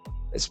says,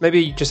 "Let's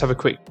maybe just have a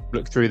quick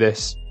look through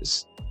this.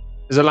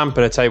 There's a lamp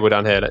and a table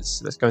down here. Let's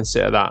go and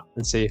sit at that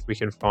and see if we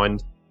can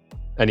find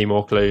any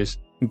more clues."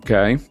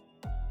 Okay.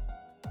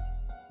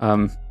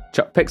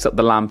 Chuck picks up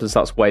the lamp and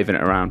starts waving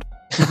it around.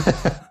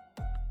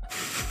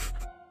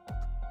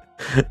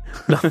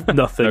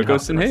 Nothing. No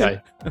ghosts in happens.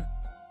 here. Okay.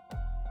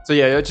 So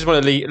yeah, I just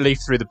want to leaf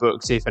through the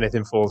book, see if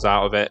anything falls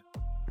out of it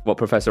What,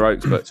 Professor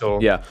Oak's book? at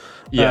all. Yeah.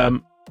 Yeah.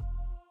 Um,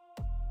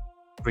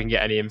 If we can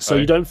get any info. so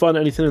you don't find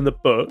anything in the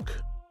book,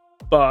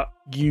 but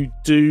you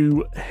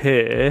do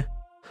hear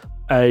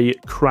a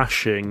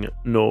crashing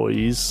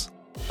noise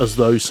as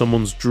though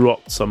someone's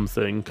dropped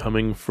something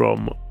coming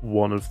from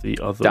one of the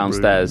other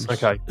Downstairs.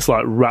 rooms. Okay. It's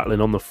like rattling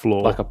on the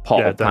floor. Like a pot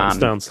yeah, or pan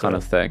downstairs. kind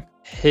of thing.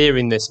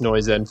 Hearing this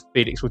noise, then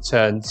Felix will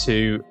turn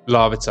to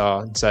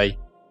Larvitar and say,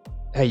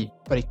 "Hey,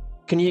 buddy,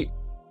 can you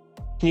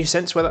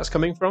sense where that's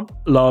coming from?"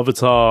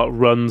 Larvitar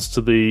runs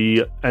to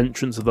the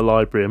entrance of the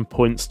library and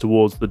points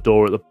towards the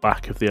door at the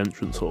back of the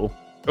entrance hall.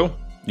 Cool.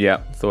 Yeah,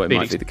 thought it might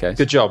Felix, be the case.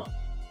 Good job.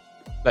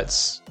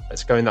 Let's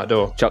go in that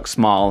door. Chuck's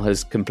smile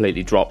has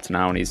completely dropped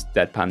now and he's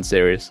deadpan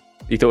serious.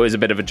 He thought it was a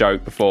bit of a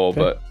joke before,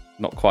 but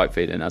not quite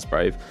feeling as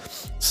brave.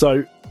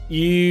 So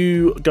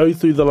you go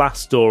through the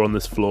last door on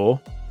this floor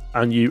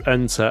and you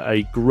enter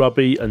a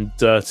grubby and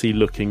dirty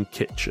looking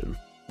kitchen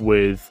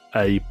with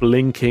a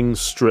blinking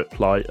strip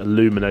light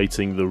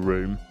illuminating the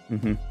room.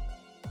 Mm-hmm.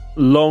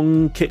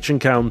 Long kitchen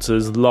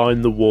counters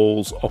line the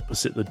walls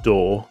opposite the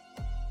door,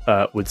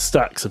 with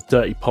stacks of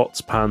dirty pots,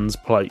 pans,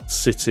 plates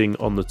sitting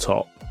on the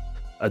top.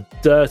 A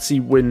dirty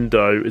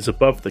window is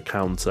above the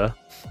counter,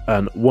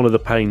 and one of the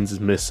panes is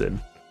missing.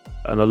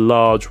 And a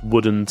large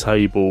wooden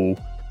table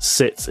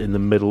sits in the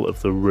middle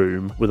of the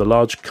room with a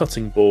large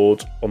cutting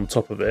board on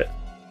top of it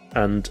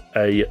and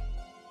a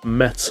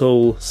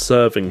metal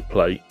serving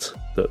plate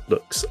that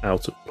looks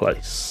out of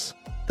place.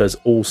 There's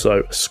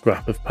also a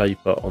scrap of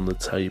paper on the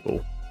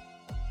table.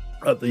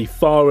 At the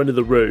far end of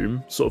the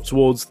room, sort of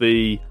towards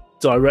the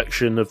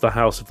direction of the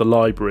house of the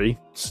library,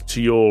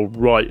 to your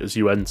right as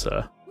you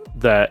enter,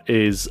 there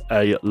is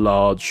a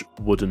large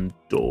wooden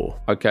door.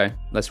 Okay,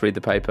 let's read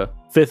the paper.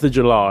 5th of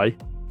July,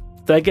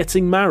 they're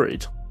getting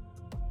married.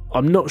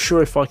 I'm not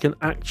sure if I can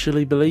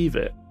actually believe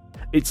it.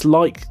 It's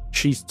like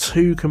she's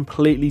two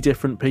completely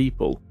different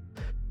people.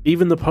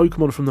 Even the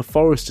Pokemon from the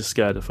forest are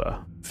scared of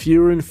her.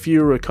 Fewer and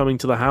fewer are coming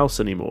to the house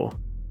anymore.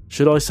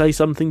 Should I say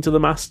something to the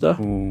master?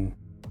 Ooh.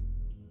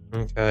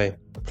 Okay,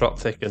 the plot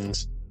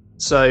thickens.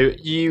 So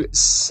you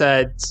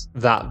said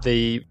that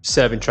the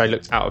serving tray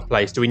looked out of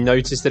place. Do we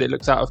notice that it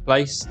looks out of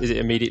place? Is it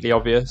immediately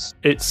obvious?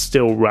 It's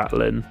still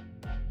rattling.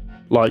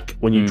 Like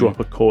when you drop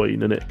a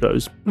coin and it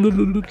goes...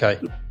 Okay.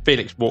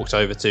 Felix walks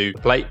over to the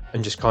plate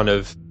and just kind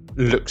of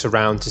looks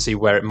around to see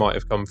where it might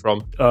have come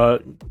from.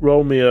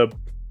 Roll me a...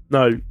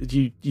 No,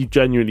 you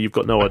genuinely, you've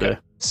got no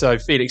idea. So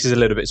Felix is a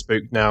little bit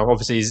spooked now.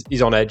 Obviously,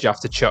 he's on edge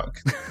after Chuck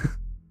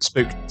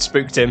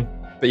spooked him.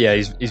 But yeah,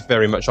 he's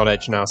very much on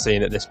edge now,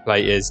 seeing that this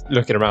plate is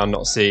looking around,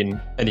 not seeing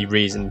any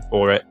reason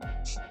for it.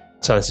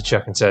 Turns to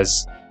Chuck and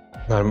says,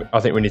 I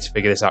think we need to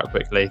figure this out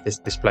quickly. This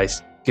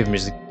place gives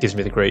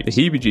me the creeps.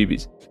 The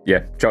heebie-jeebies.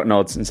 Yeah, Chuck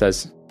nods and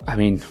says, I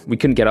mean, we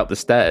couldn't get up the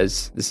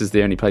stairs. This is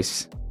the only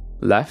place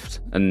left.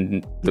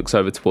 And looks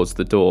over towards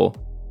the door.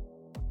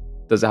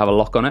 Does it have a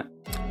lock on it?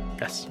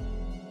 Yes.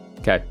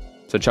 Okay,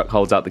 so Chuck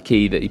holds out the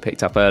key that he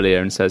picked up earlier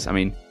and says, I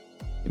mean,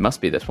 it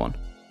must be this one.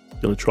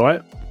 You want to try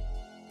it?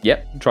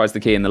 Yep, tries the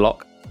key in the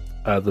lock.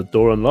 The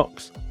door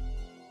unlocks.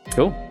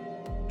 Cool.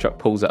 Chuck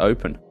pulls it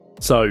open.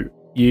 So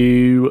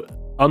you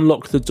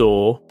unlock the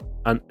door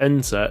and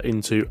enter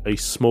into a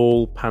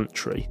small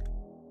pantry.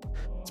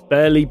 It's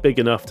barely big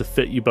enough to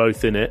fit you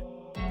both in it,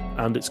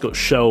 and it's got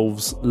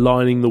shelves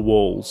lining the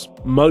walls.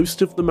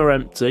 Most of them are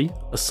empty,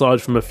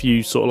 aside from a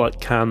few sort of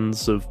like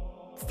cans of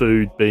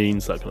food,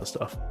 beans, that kind of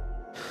stuff.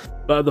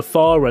 But at the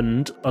far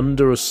end,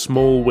 under a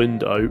small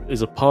window,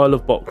 is a pile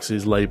of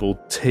boxes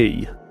labelled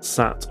tea,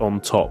 sat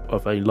on top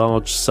of a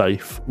large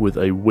safe with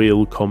a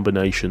wheel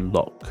combination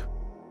lock.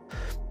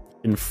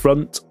 In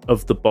front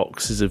of the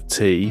boxes of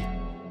tea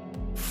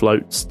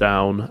floats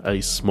down a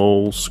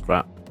small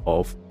scrap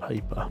of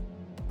paper.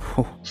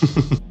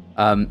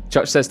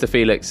 Chuck says to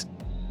Felix,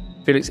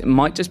 it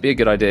might just be a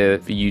good idea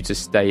for you to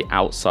stay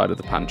outside of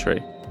the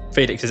pantry.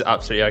 Felix is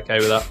absolutely okay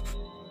with that.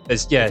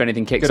 If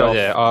anything kicks good off,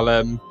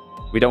 idea.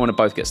 we don't want to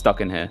both get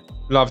stuck in here.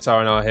 Larvitar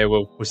and I here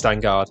will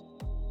stand guard.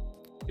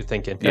 Good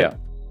thinking. Yeah.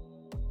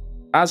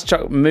 As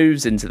Chuck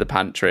moves into the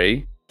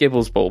pantry,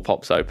 Gibble's ball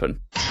pops open.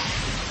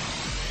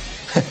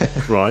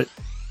 Right.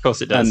 Of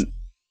course it does.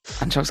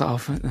 And Chuck's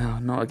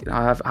like,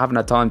 I haven't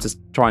had time to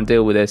try and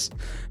deal with this.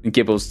 And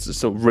Gibble's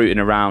sort of rooting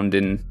around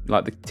in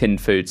like the tinned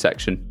food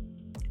section.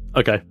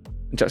 Okay.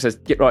 And Chuck says,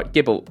 right,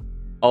 Gibble,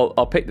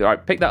 I'll pick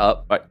that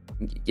up. Right.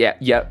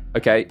 Yeah,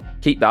 okay,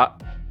 keep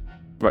that.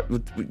 Right,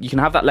 you can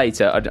have that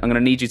later. I'm going to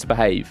need you to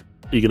behave.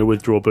 Are you going to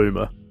withdraw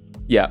Boomer?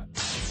 Yeah.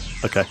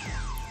 Okay.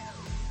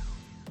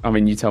 I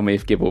mean, you tell me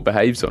if Gibble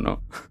behaves or not.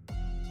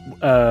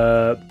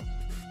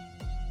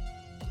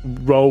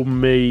 Roll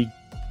me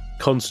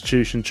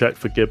Constitution check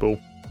for Gibble.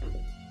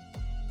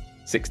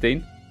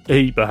 16.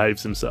 He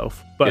behaves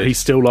himself, but Good. He's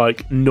still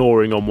like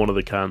gnawing on one of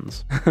the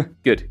cans.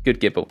 Good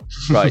Gibble.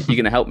 Right, you're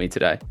going to help me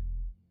today.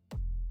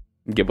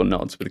 Gibble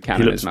nods with a can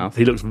in his mouth.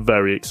 He looks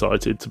very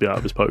excited to be out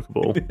of his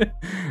Pokeball.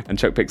 And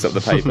Chuck picks up the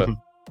paper.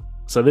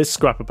 So this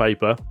scrap of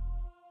paper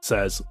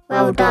says,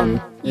 Well done,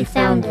 you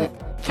found it.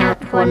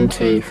 Count 1,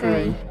 2,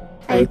 3.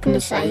 Open the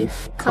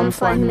safe, come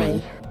find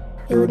me.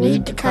 You'll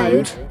need the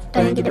code,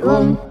 don't get it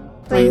wrong.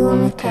 3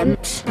 wrong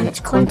attempts and its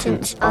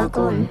contents are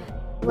gone.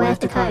 Where's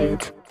the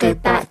code? Go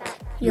back,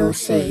 you'll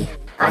see.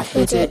 I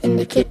hid it in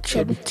the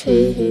kitchen.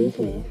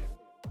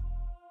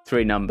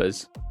 3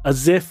 numbers.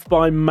 As if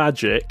by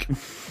magic,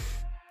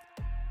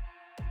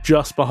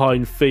 just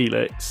behind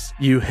Felix,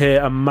 you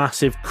hear a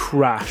massive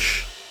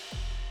crash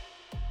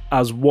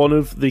as one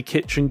of the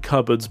kitchen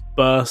cupboards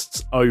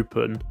bursts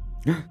open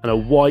and a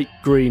white,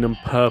 green and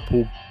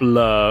purple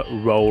blur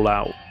roll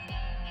out.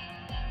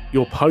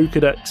 Your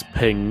Pokedex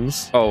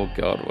pings. Oh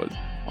god, what?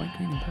 White,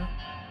 green and purple?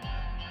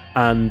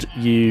 And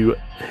you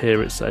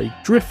hear it say,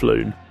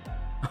 Drifloon.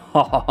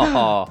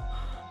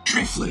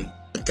 Drifloon,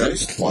 a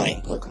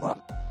ghost-flying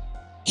Pokemon.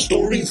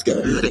 Stories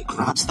go that it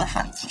grabs the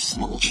hands of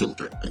small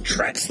children and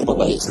drags them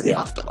away to the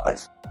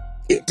afterlife.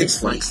 It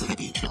dislikes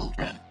heavy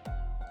children.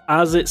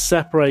 As it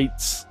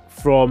separates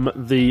from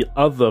the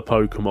other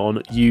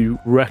Pokemon, you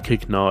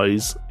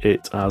recognise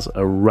it as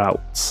a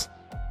Routes.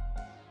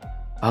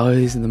 Oh,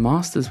 these are the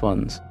Masters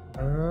ones.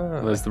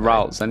 Well, there's the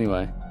Routes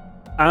anyway.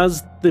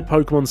 As the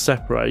Pokemon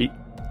separate,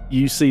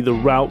 you see the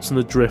Routes and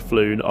the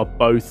Drifloon are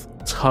both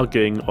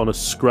tugging on a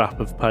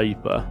scrap of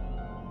paper.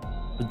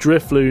 The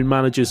Drifloon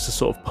manages to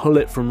sort of pull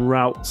it from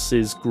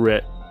Routes'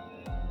 grip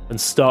and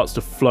starts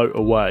to float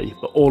away,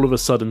 but all of a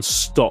sudden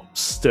stops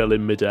still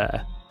in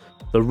midair.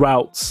 The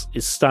Routes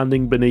is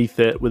standing beneath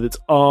it with its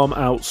arm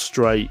out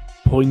straight,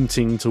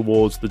 pointing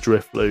towards the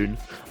Drifloon,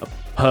 a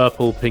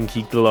purple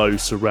pinky glow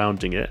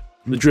surrounding it.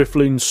 The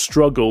Drifloon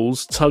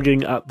struggles,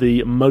 tugging at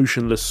the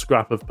motionless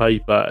scrap of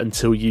paper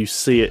until you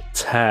see it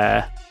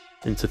tear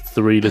into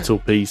 3 little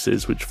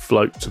pieces which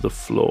float to the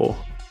floor.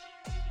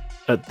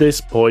 At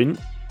this point,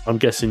 I'm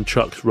guessing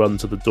Chuck's run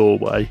to the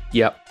doorway.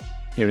 Yep,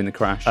 hearing the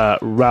crash.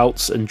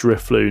 Routes and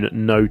Drifloon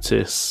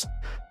notice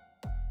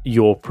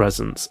your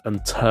presence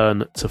and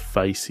turn to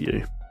face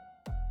you.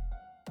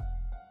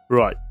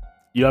 Right,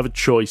 you have a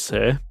choice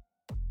here.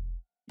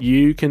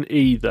 You can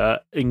either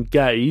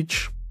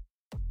engage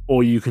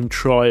or you can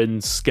try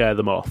and scare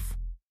them off.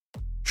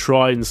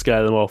 Try and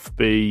scare them off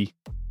be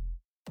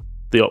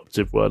the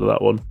operative word of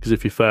that one, because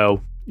if you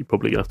fail, you're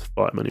probably going to have to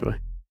fight them anyway.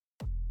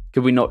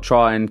 Could we not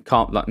try and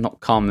not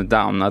calm them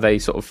down? Are they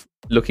sort of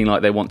looking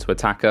like they want to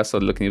attack us, or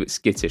looking a bit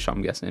skittish,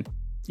 I'm guessing?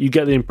 You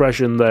get the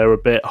impression they're a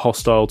bit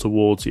hostile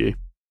towards you.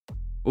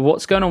 Well,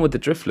 what's going on with the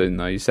Drifloon,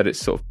 though? You said it's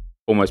sort of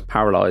almost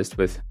paralysed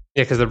with...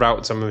 Yeah, because the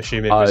Routes, I'm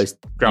assuming, was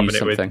grabbing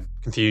it with something.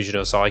 confusion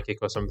or psychic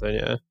or something,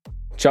 yeah.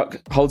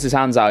 Chuck holds his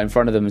hands out in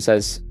front of them and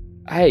says,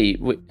 "Hey,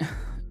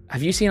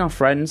 have you seen our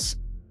friends?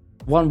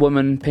 One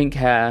woman, pink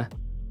hair.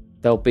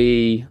 There'll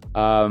be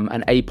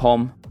an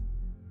APOM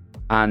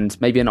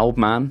and maybe an old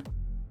man.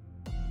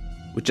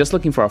 We're just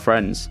looking for our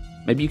friends.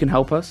 Maybe you can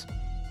help us?"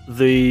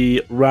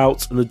 The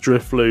Route and the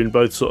Drifloon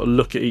both sort of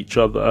look at each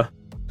other.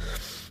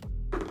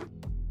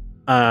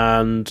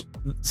 And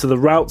so the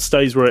Route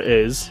stays where it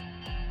is.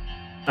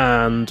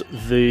 And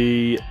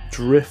the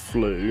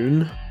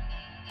Drifloon...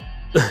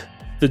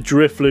 the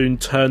Drifloon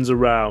turns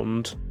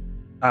around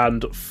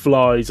and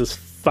flies as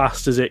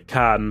fast as it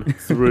can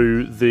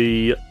through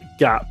the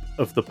gap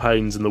of the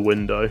panes in the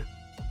window.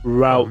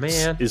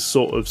 Routes is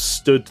sort of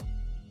stood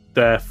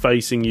there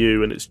facing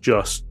you, and it's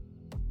just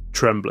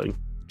trembling.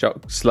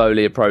 Chuck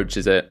slowly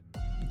approaches it,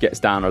 gets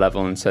down a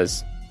level and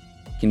says,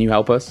 "Can you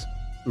help us?"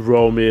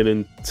 Roll me an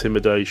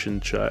intimidation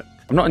check.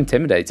 I'm not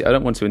intimidated. I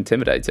don't want to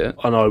intimidate it.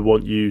 And I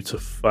want you to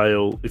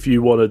fail. If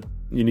you want to,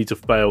 you need to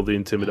fail the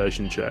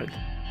intimidation check.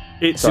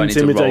 It's So I need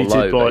to roll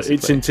intimidated low, by it's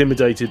basically.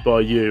 intimidated by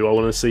you. I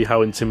want to see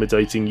how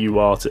intimidating you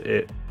are to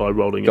it by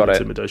rolling Got an it.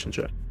 intimidation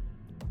check.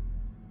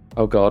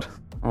 Oh god.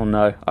 Oh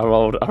no. I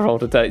rolled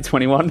a dirty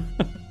 21.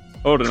 I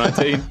rolled a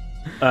 19.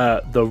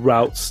 The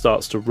Route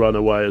starts to run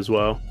away as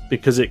well.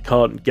 Because it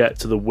can't get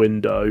to the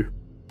window,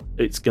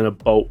 it's going to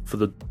bolt for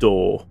the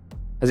door.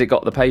 Has it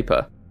got the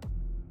paper?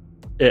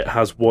 It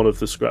has one of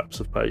the scraps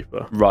of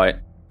paper. Right.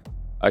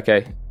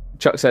 Okay.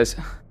 Chuck says,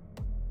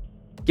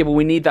 "Gibble,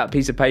 we need that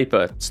piece of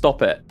paper.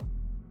 Stop it."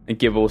 And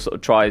Gibble sort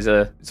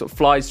of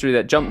flies through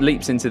there,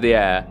 leaps into the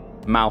air,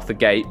 mouth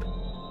agape,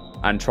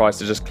 and tries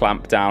to just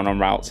clamp down on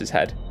Routes'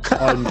 head.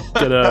 I'm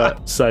going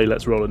to say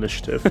let's roll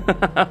initiative.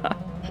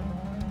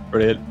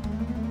 Brilliant.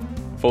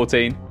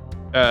 14.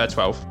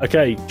 12.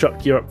 Okay,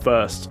 Chuck, you're up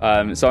first. So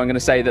I'm going to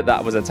say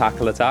that was a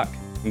tackle attack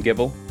from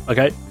Gibble,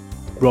 Okay,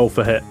 roll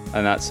for hit.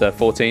 and that's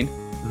 14.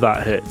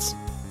 That hits.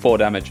 4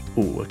 damage.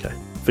 Ooh, okay.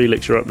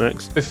 Felix, you're up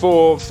next.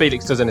 Before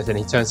Felix does anything,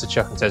 he turns to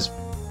Chuck and says,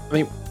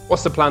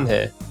 what's the plan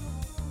here?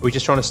 Are we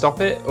just trying to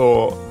stop it,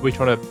 or are we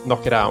trying to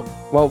knock it out?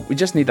 Well, we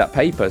just need that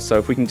paper, so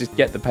if we can just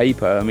get the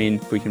paper,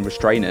 if we can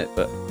restrain it.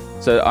 But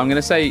so I'm going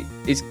to say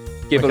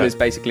Gibble Okay. is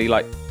basically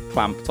like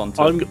clamped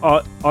onto. I'm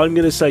going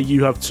to say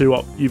you have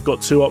you've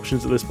got 2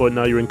 options at this point.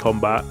 Now you're in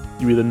combat.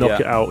 You either knock Yeah.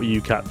 it out or you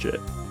catch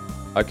it.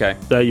 Okay.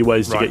 They're your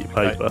ways to Right, get your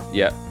paper.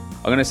 Yeah.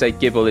 I'm going to say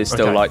Gibble is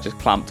still Okay. just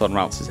clamped on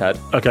Routes' head.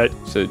 Okay.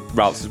 So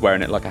Routes is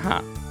wearing it like a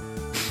hat.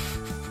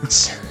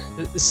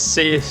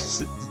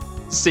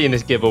 Seeing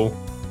this Gibble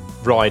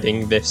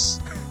riding this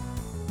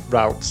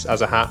Routes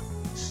as a hat,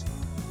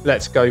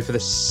 let's go for the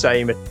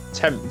same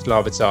attempt,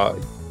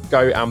 Larvitar.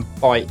 Go and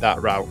bite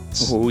that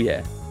Routes. Oh,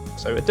 yeah.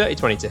 So a dirty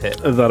 20 to hit.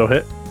 That'll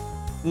hit.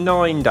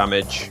 9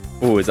 damage.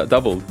 Oh, is that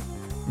doubled?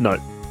 No.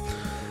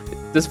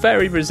 Does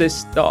Fairy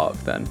resist dark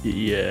then?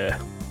 Yeah.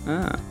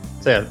 Ah.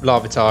 So yeah,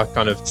 Larvitar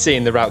kind of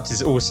seeing the Routes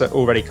is also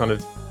already kind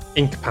of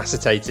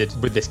incapacitated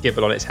with this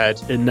Gibble on its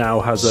head. It now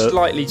has a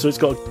Slightly So it's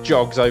got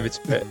jogs over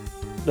to it.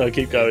 no.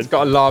 Keep going. It's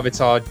got a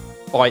Larvitar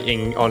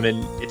biting on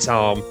its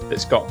arm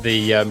that's got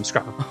the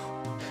scrap of...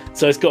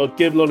 So it's got a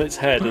Gibble on its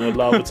head and a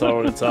Larvitar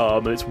on its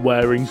arm, and it's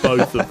wearing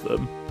both of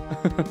them.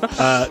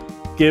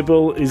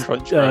 Gibble is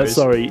Crunch Bros.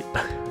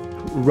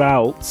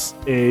 Routes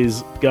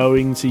is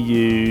going to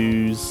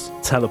use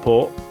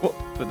teleport. What?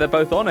 But they're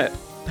both on it.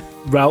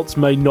 Routes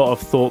may not have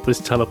thought this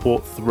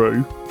teleport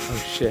through,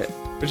 Oh, shit.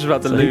 We're just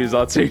about to So- lose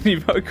our 2 new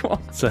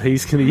Pokemon. so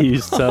he's going to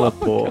use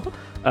teleport,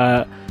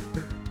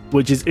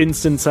 which is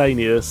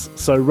instantaneous.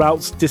 So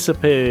Routes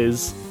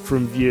disappears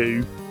from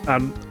view,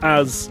 and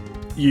as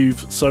you've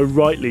so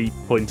rightly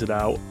pointed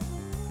out,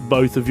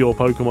 both of your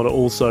Pokemon are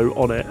also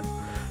on it,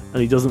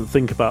 and he doesn't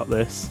think about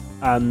this,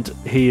 and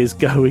he is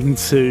going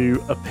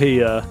to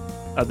appear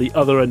at the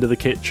other end of the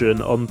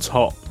kitchen on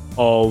top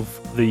of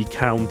the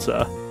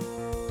counter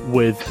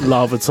with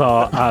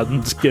Larvitar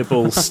and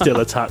Gibble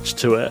still attached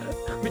to it.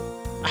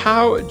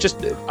 How,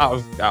 just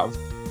out of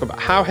combat,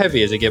 how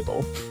heavy is a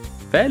Gibble?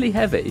 fairly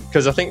heavy.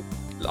 Because I think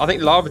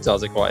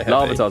Larvatars are quite heavy.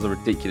 Larvatars are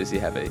ridiculously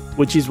heavy.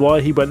 Which is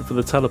why he went for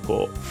the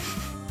teleport.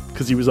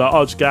 Because he was like,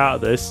 I'll just get out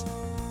of this.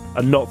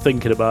 And not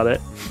thinking about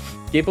it.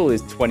 Gibble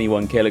is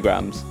 21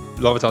 kilograms.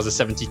 Larvatars are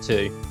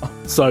 72.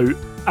 So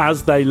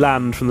as they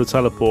land from the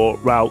teleport,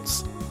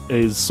 Routes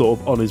is sort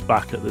of on his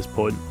back at this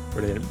point.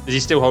 Brilliant. Is he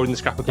still holding the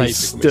scrap of paper? He's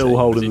still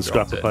holding the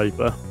scrap of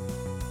paper.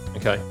 paper.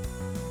 Okay.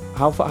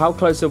 How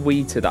close are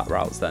we to that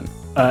Routes then?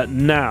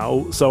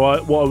 Now, so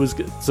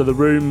the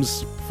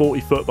room's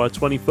 40 foot by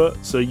 20 foot,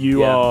 so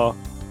you Yeah. are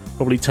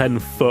probably 10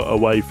 foot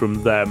away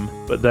from them,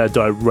 but they're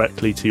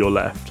directly to your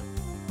left.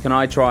 Can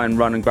I try and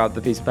run and grab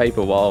the piece of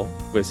paper while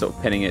we're sort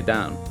of pinning it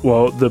down?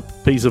 Well, the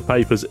piece of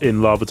paper's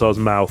in Larvitar's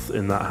mouth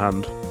in that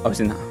hand. I was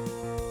in that.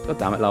 God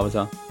damn it,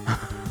 Larvitar.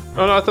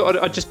 Oh no, I thought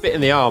I'd just bit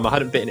in the arm. I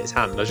hadn't bitten its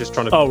hand. I was just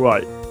trying to Oh,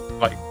 right.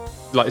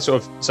 like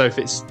sort of. So if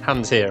its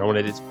hand's here, I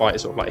wanted it to bite it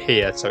sort of like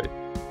here, so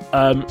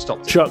it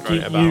stopped. Chuck,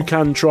 you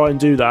can try and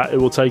do that. It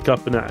will take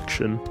up an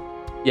action.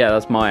 Yeah,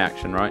 that's my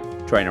action, right?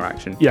 Trainer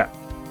action. Yeah.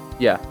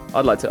 Yeah,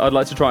 I'd like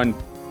to try and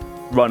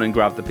run and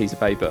grab the piece of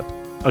paper.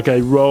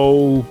 Okay,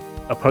 roll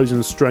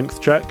opposing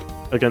strength check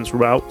against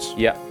Routes.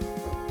 Yeah.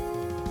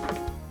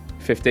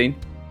 15.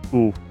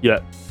 Ooh, yeah.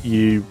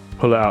 You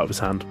pull it out of his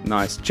hand.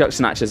 Nice. Chuck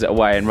snatches it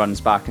away and runs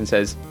back and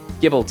says,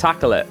 Gibble,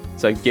 tackle it.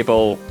 So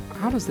Gibble,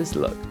 how does this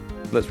look?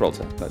 Let's roll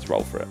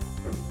for it.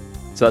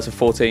 So that's a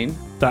 14.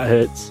 That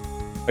hits.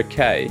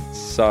 Okay,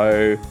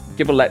 so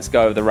Gibble lets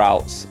go of the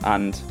Routes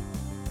and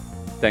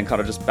then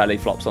kind of just belly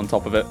flops on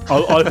top of it.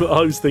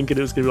 I was thinking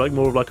it was going to be like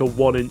more of like a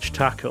 1 inch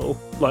tackle,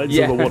 like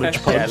instead of a 1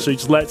 inch punch. Yeah. So he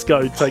just lets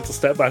go, takes a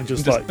step back,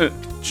 just like.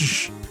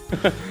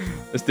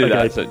 Let's do Okay.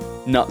 that.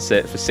 So nuts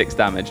it for 6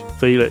 damage.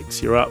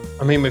 Felix, you're up.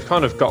 I mean, we've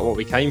kind of got what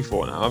we came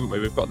for now, haven't we?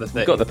 We've got the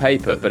thing. We've got the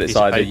paper, but it's piece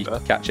of either you paper.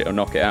 catch it or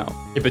knock it out.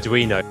 Yeah, but do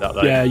we know that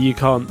though? Yeah, you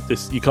can't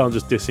just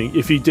disengage.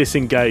 If you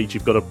disengage,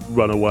 you've got to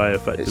run away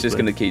effectively. It's just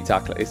going to keep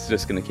tackling. It's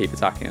just going to keep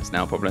attacking us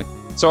now, probably.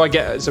 So we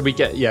get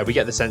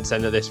the sense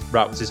then that this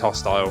Routes is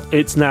hostile.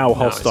 It's now it's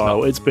hostile.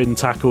 not. It's been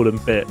tackled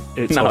and bit.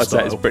 It's No, I'd say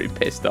hostile. it's pretty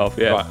pissed off.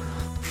 Yeah.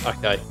 Right.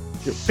 Okay.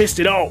 You're pissed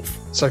it off.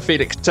 So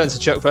Felix turns to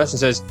Chuck first and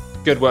says,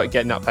 "Good work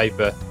getting that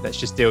paper. Let's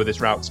just deal with this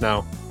Routes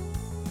now."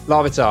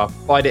 Larvitar,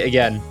 bite it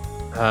again,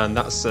 and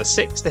that's a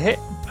 6 to hit.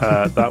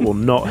 That will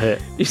not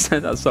hit. You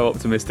said that so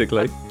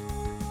optimistically.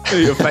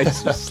 Your face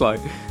is just like,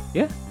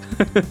 yeah.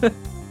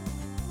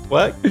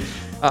 Work.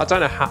 I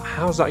don't know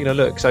how's that going to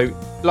look. So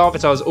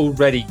Larvitar's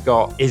already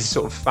got his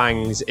sort of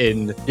fangs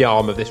in the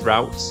arm of this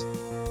Routes,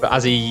 but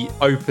as he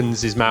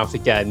opens his mouth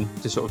again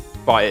to sort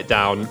of bite it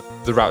down,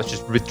 the Routes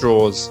just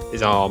withdraws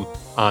his arm,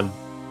 and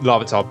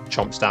Larvitar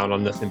chomps down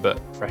on nothing but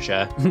fresh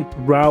air.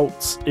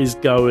 Routes is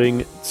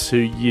going to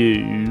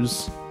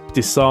use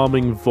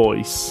disarming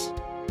voice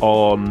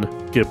on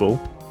Gibble.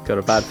 Got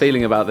a bad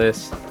feeling about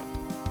this.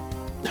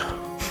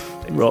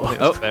 Right.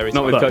 Oh, Very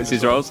not with smart.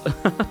 Coates' rolls.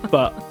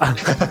 But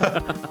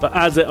but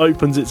as it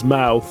opens its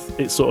mouth,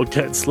 it sort of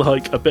gets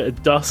like a bit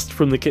of dust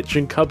from the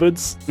kitchen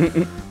cupboards.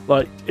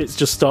 Like it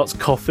just starts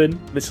coughing.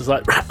 And it's just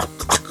like,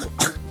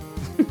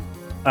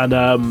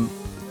 and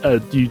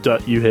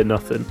you hear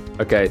nothing.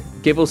 Okay,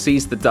 Gibble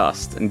sees the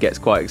dust and gets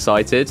quite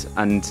excited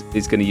and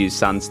is going to use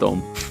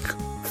Sandstorm.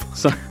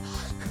 So,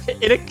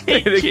 In a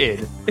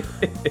kitchen.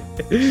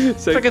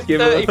 so like a 30-foot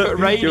Gibble like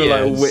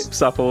radius.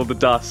 whips up all the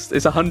dust.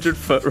 It's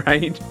 100-foot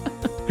range.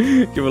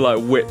 Gibble like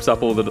whips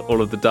up all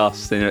of the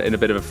dust in a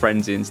bit of a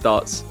frenzy and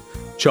starts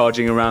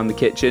charging around the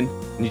kitchen.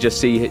 And you just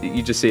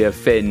see a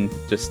fin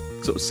just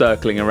sort of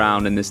circling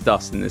around in this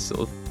dust in this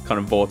sort of kind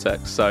of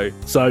vortex. So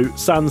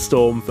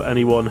Sandstorm, for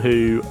anyone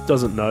who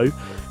doesn't know,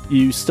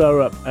 you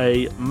stir up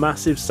a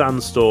massive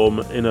sandstorm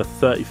in a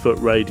 30-foot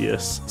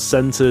radius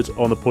centered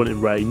on a point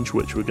in range,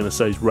 which we're going to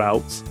say is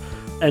Routes.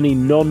 Any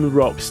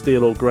non-rock,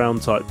 steel or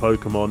ground type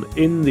Pokemon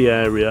in the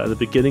area at the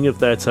beginning of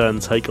their turn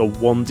take a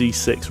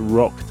 1d6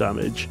 rock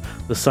damage.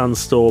 The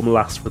sandstorm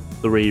lasts for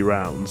 3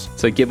 rounds.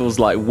 So Gibble's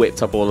like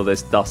whipped up all of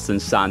this dust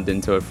and sand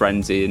into a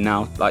frenzy, and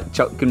now like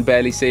Chuck can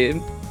barely see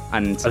him.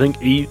 And I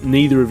think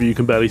neither of you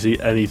can barely see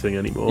anything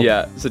anymore.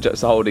 yeah, so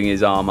Chuck's holding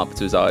his arm up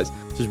to his eyes.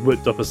 Just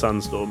whipped up a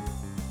sandstorm.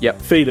 Yep.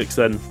 Felix,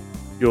 then,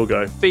 your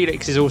go.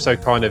 Felix is also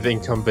kind of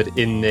encumbered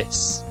in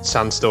this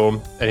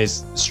sandstorm and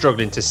is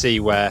struggling to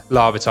see where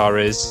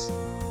Larvitar is,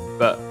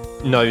 but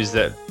knows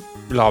that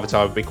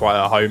Larvitar would be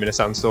quite at home in a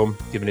sandstorm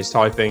given his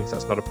typing, so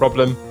that's not a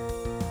problem.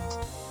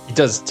 He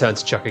does turn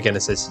to Chuck again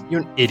and says,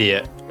 "You're an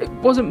idiot." It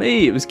wasn't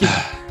me. It was Gibble.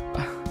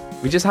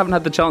 We just haven't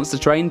had the chance to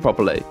train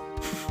properly.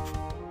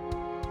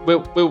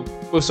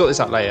 We'll sort this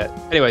out later.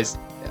 Anyways,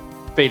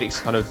 Felix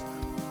kind of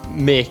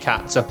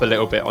meerkats up a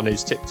little bit on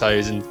his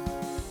tiptoes and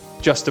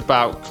just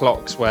about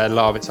clocks where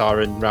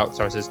Larvitar and Routes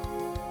are and says,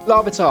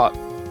 "Larvitar,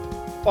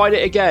 bite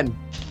it again."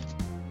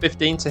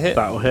 15 to hit.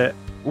 That'll hit.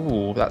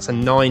 Ooh, that's a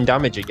 9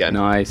 damage again.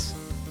 Nice.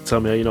 Tell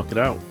me how you knock it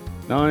out.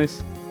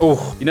 Nice.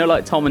 Oh, You know,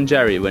 like Tom and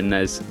Jerry, when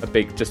there's a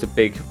big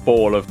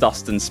ball of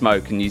dust and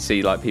smoke, and you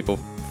see like people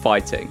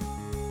fighting.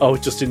 Oh,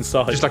 just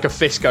inside. just like a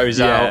fist goes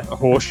Yeah. out, a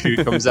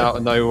horseshoe comes out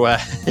of nowhere.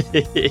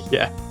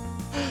 Yeah.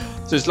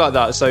 So it's like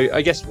that. So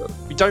I guess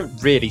we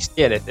don't really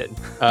see anything.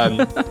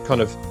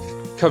 Kind of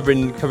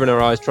covering our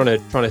eyes, trying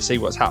to see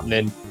what's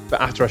happening. But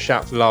after I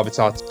shout for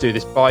Larvitar to do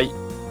this bite,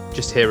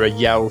 just hear a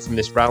yell from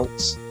this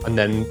Ralts, and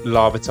then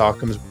Larvitar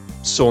comes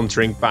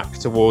sauntering back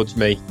towards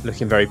me,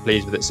 looking very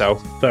pleased with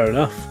itself. Fair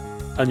enough.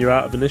 And you're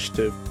out of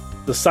initiative.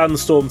 The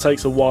sandstorm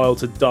takes a while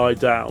to die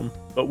down,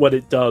 but when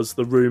it does,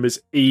 the room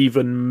is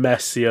even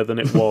messier than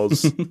it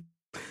was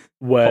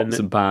when... Pots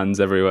and pans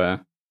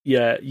everywhere.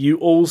 Yeah, you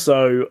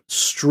also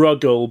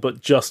struggle,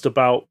 but just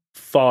about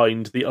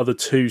find the other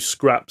 2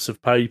 scraps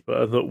of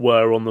paper that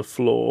were on the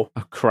floor.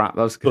 Oh, crap.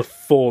 That was good.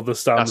 Before the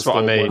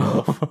sandstorm That's what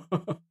I went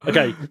off.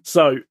 Okay,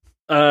 so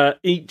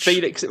each...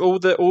 Felix, all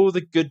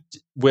the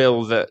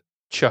goodwill that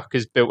Chuck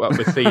has built up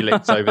with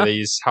Felix over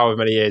these however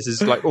many years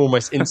has like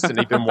almost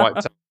instantly been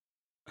wiped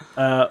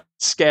out.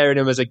 Scaring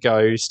him as a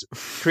ghost,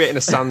 creating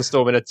a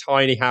sandstorm in a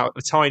tiny house,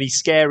 a tiny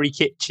scary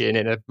kitchen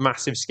in a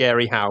massive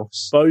scary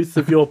house. Both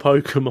of your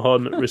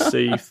Pokemon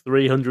receive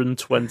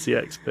 320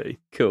 XP.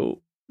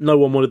 Cool. No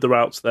one wanted the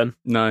routes then.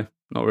 No,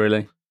 not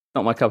really.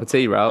 Not my cup of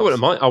tea, Ralph.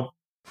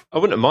 I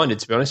wouldn't have minded,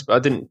 to be honest, but I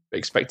didn't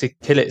expect to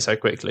kill it so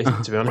quickly,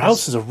 to be honest.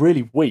 Routes are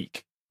really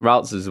weak.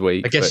 Ralts is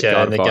weak. I guess, but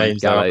yeah, in the Gardevoir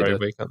games they are Gallade very are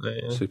weak, aren't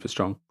they? Yeah. super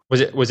strong. Was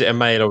it a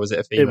male or was it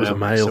a female? It was a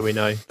male. So we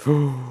know.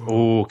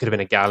 Oh, could have been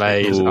a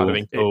Gallade. That would have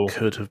been cool. It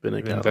could have been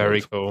a Been Gallade.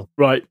 very cool.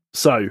 Right,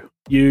 so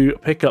you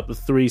pick up the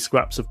 3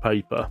 scraps of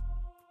paper.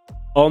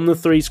 On the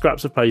 3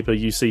 scraps of paper,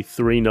 you see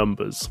 3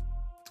 numbers.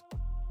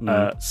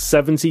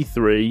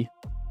 73,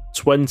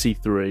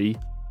 23,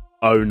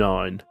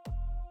 09.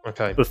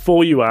 Okay.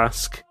 Before you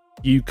ask,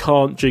 you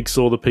can't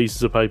jigsaw the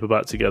pieces of paper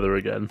back together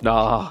again.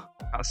 Ah,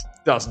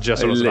 That's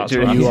just what I was about to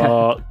Literally. ask. You Yeah.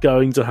 are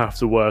going to have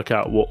to work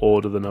out what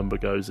order the number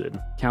goes in.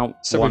 count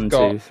So 1, we've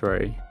got- 2,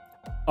 3.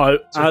 I,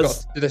 So we've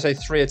as got, did they say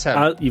 3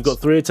 attempts? You've got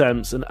 3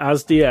 attempts, and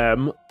as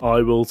DM,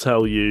 I will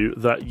tell you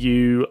that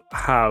you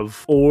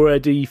have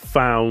already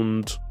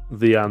found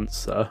the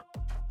answer.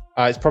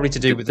 It's probably to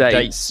do The with the dates.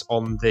 dates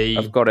on the.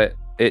 I've got it.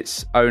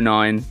 It's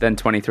 09, then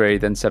 23,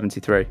 then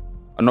 73.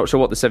 I'm not sure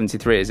what the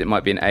 73 is. It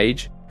might be an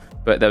age,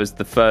 but there was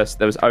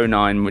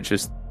 09, which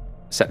was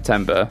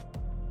September.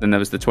 Then there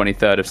was the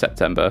 23rd of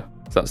September.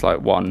 So that's like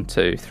 1,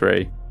 2,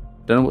 3.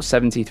 Don't know what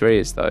 73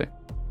 is though.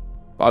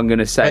 But I'm going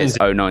to say it's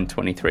 09,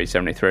 23,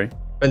 73.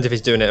 Depends if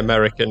he's doing it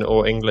American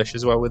or English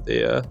as well with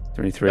the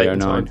 23, date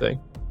and time 09. thing.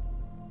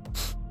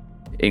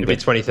 It'd be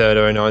English.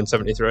 23rd, 09,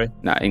 73,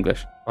 Nah,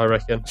 English. I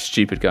reckon.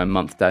 Stupid going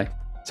month day.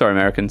 Sorry,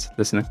 Americans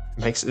listening.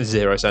 Makes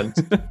 0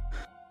 sense.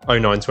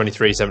 09,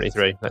 23,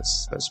 73.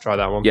 Let's try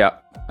that one. Yeah,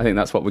 I think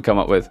that's what we come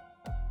up with.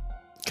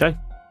 Okay,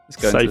 Let's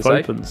go into safe the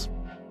safe. opens.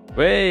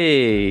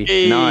 Whey!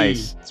 Hey!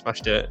 Nice.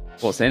 Smashed it.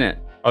 What's in it?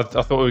 I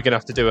thought we were going to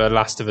have to do a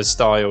Last of Us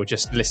style,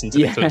 just listen to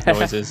the click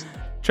noises.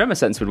 Tremor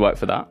sense would work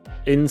for that.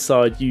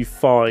 Inside, you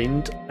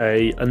find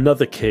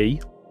another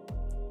key,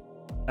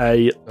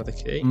 a Another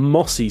key.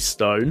 mossy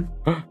stone,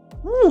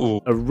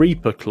 Ooh. a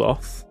reaper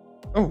cloth,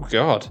 Oh,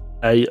 God.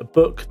 a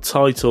book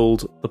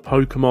titled The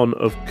Pokemon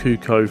of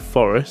Kuko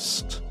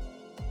Forest,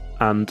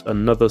 and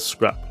another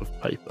scrap of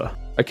paper.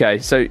 Okay,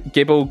 so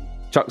Gibble,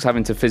 Chuck's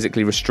having to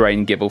physically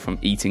restrain Gibble from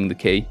eating the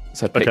key,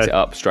 so picks Okay. it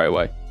up straight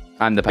away.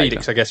 And the paper.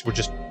 Felix, I guess, will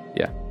just.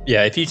 Yeah.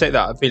 Yeah, if you take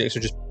that, Felix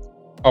will just.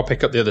 I'll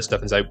pick up the other stuff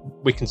and say,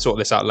 we can sort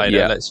this out later.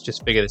 Yeah. Let's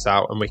just figure this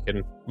out and we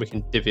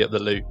can divvy up the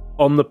loot.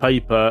 On the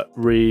paper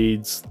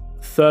reads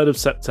 3rd of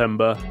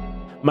September.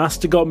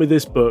 Master got me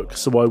this book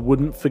so I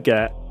wouldn't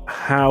forget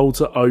how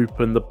to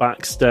open the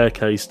back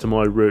staircase to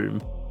my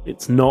room.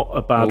 It's not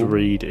a bad Ooh.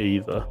 read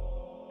either.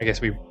 I guess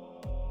we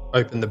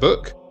open the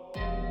book,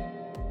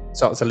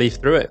 start to leaf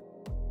through it.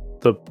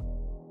 The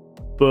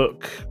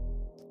book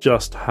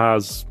just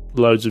has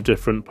loads of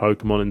different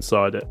Pokemon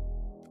inside it.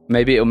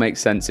 Maybe it'll make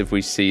sense if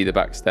we see the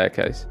back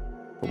staircase.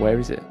 But where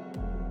is it?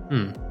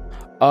 Hmm.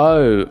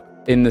 Oh,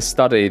 in the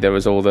study there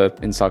was all the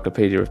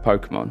encyclopedia of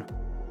Pokemon.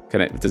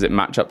 Does it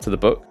match up to the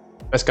book?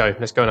 Let's go and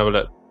have a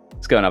look.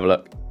 Let's go and have a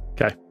look.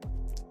 Okay.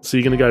 So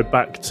you're going to go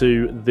back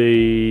to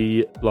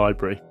the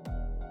library.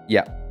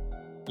 Yeah.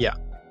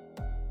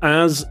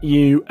 As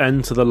you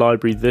enter the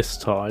library this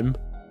time,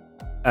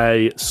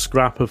 a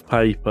scrap of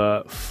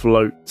paper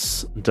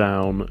floats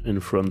down in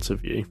front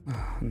of you.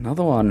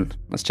 Another one.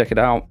 Let's check it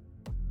out.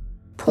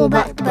 Pull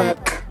back the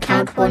book.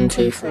 Count 1,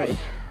 2, 3.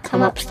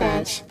 Come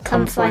upstairs.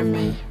 Come find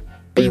me.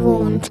 Be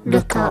warned.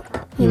 Look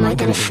up. You might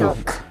get a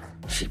shock.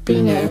 She's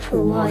been here for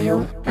a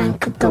while and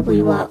could gobble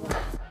you up.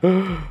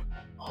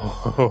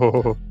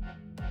 Oh.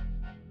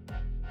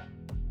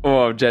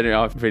 Oh,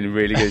 I'm feeling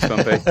really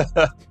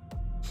goosebumpy.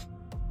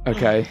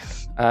 Okay.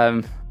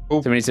 So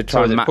we need to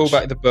try and match. Pull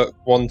back the book.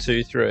 1,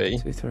 2, 3.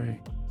 2, 3.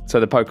 So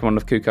the Pokemon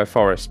of Kuko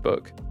Forest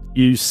book.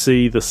 You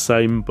see the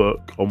same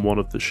book on one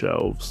of the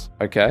shelves.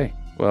 Okay.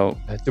 Well,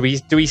 Do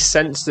we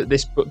sense that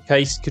this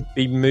bookcase could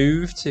be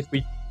moved if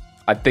we?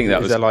 I think that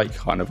Is was there, like-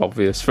 kind of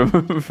obvious from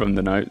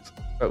the notes.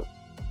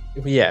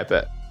 Yeah,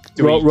 but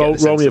do Roll we get the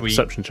sense me a that we-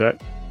 perception check.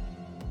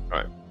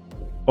 Right.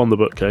 On the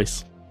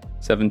bookcase.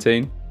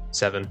 17.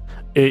 7.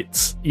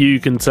 You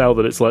can tell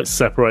that it's like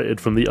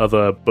separated from the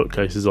other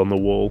bookcases on the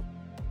wall.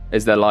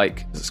 Is there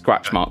like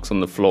scratch marks on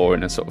the floor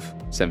in a sort of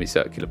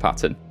semicircular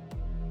pattern?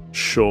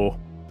 Sure.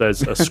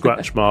 There's a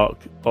scratch mark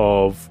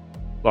of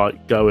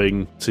like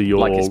going to your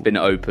Like it's been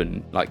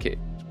open, like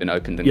it's been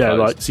opened and yeah,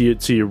 closed. like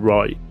to your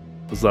right,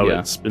 as though Yeah.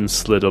 it's been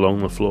slid along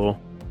the floor.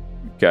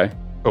 Okay.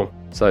 Cool.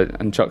 So,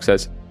 and Chuck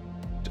says,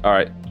 all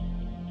right,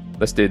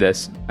 let's do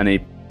this. And he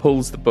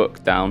pulls the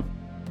book down.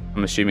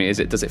 I'm assuming,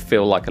 does it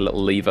feel like a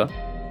little lever?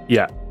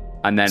 Yeah.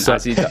 And then So-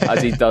 as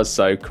he does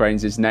so,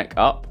 cranes his neck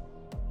up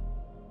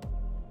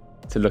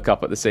to look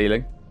up at the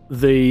ceiling.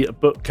 The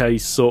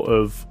bookcase sort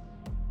of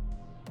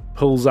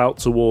pulls out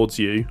towards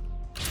you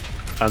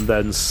and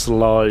then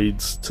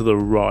slides to the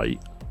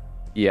right.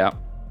 Yeah.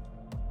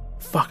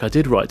 Fuck, I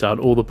did write down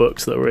all the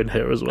books that were in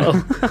here as well.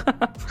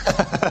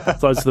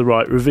 Slides to the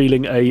right,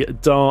 revealing a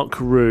dark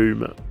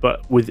room,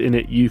 but within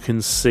it you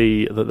can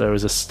see that there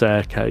is a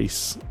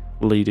staircase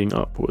leading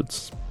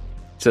upwards.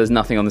 So there's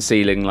nothing on the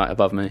ceiling like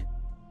above me.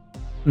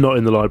 Not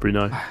in the library,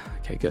 no.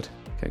 Okay, good.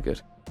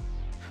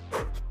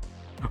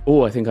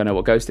 Oh, I think I know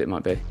what ghost it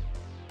might be.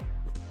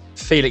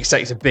 Felix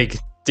takes a big,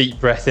 deep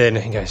breath in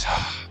and goes,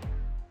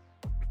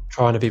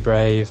 trying to be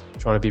brave.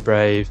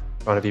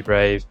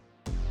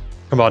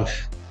 Come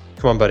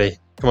on, buddy.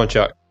 Come on,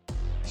 Chuck.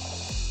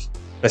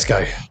 Let's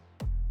go.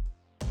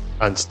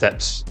 And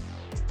steps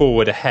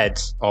forward ahead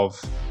of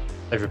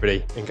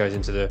everybody and goes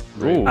into the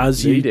room. Ooh,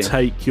 As you leading.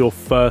 take your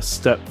first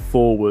step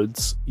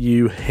forwards,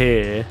 you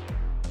hear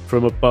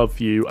from above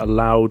you a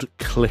loud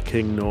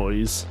clicking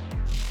noise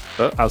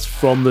as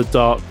from the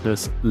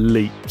darkness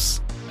leaps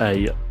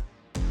a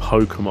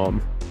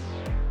Pokemon,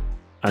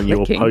 and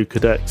Clicking? your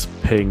Pokedex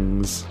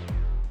pings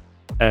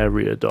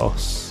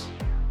Ariados.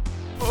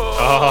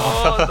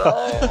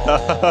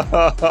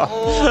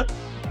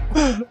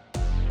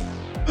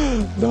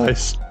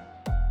 Nice.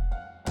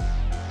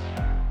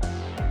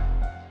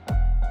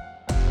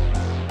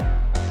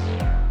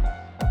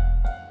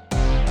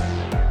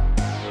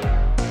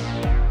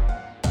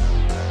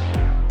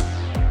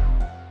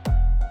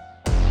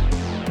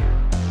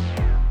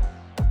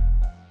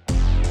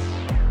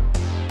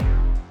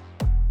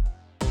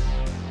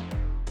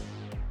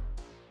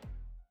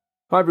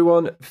 Hi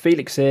everyone,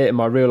 Felix here in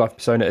my real life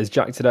persona as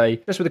Jack today,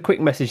 just with a quick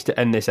message to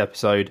end this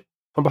episode.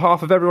 On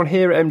behalf of everyone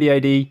here at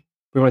MDAD,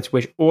 we wanted to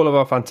wish all of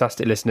our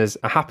fantastic listeners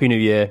a happy new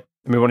year,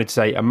 and we wanted to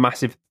say a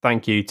massive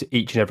thank you to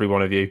each and every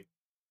one of you.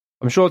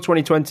 I'm sure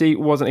 2020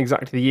 wasn't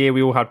exactly the year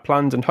we all had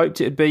planned and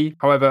hoped it'd be.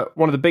 However,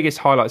 one of the biggest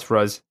highlights for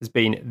us has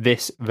been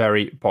this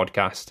very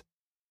podcast.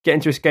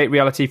 Getting to escape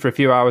reality for a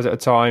few hours at a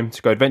time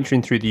to go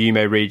adventuring through the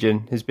Yume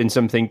region has been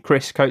something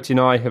Chris, Coates and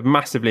I have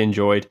massively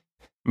enjoyed.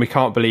 And we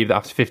can't believe that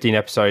after 15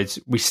 episodes,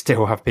 we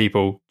still have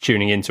people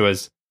tuning into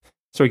us.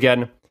 So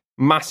again,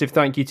 massive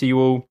thank you to you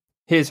all.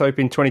 Here's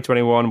hoping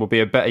 2021 will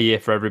be a better year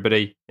for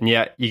everybody. And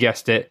yet, you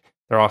guessed it,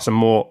 there are some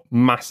more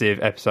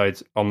massive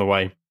episodes on the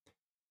way.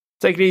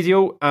 Take it easy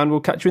all, and we'll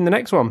catch you in the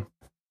next one.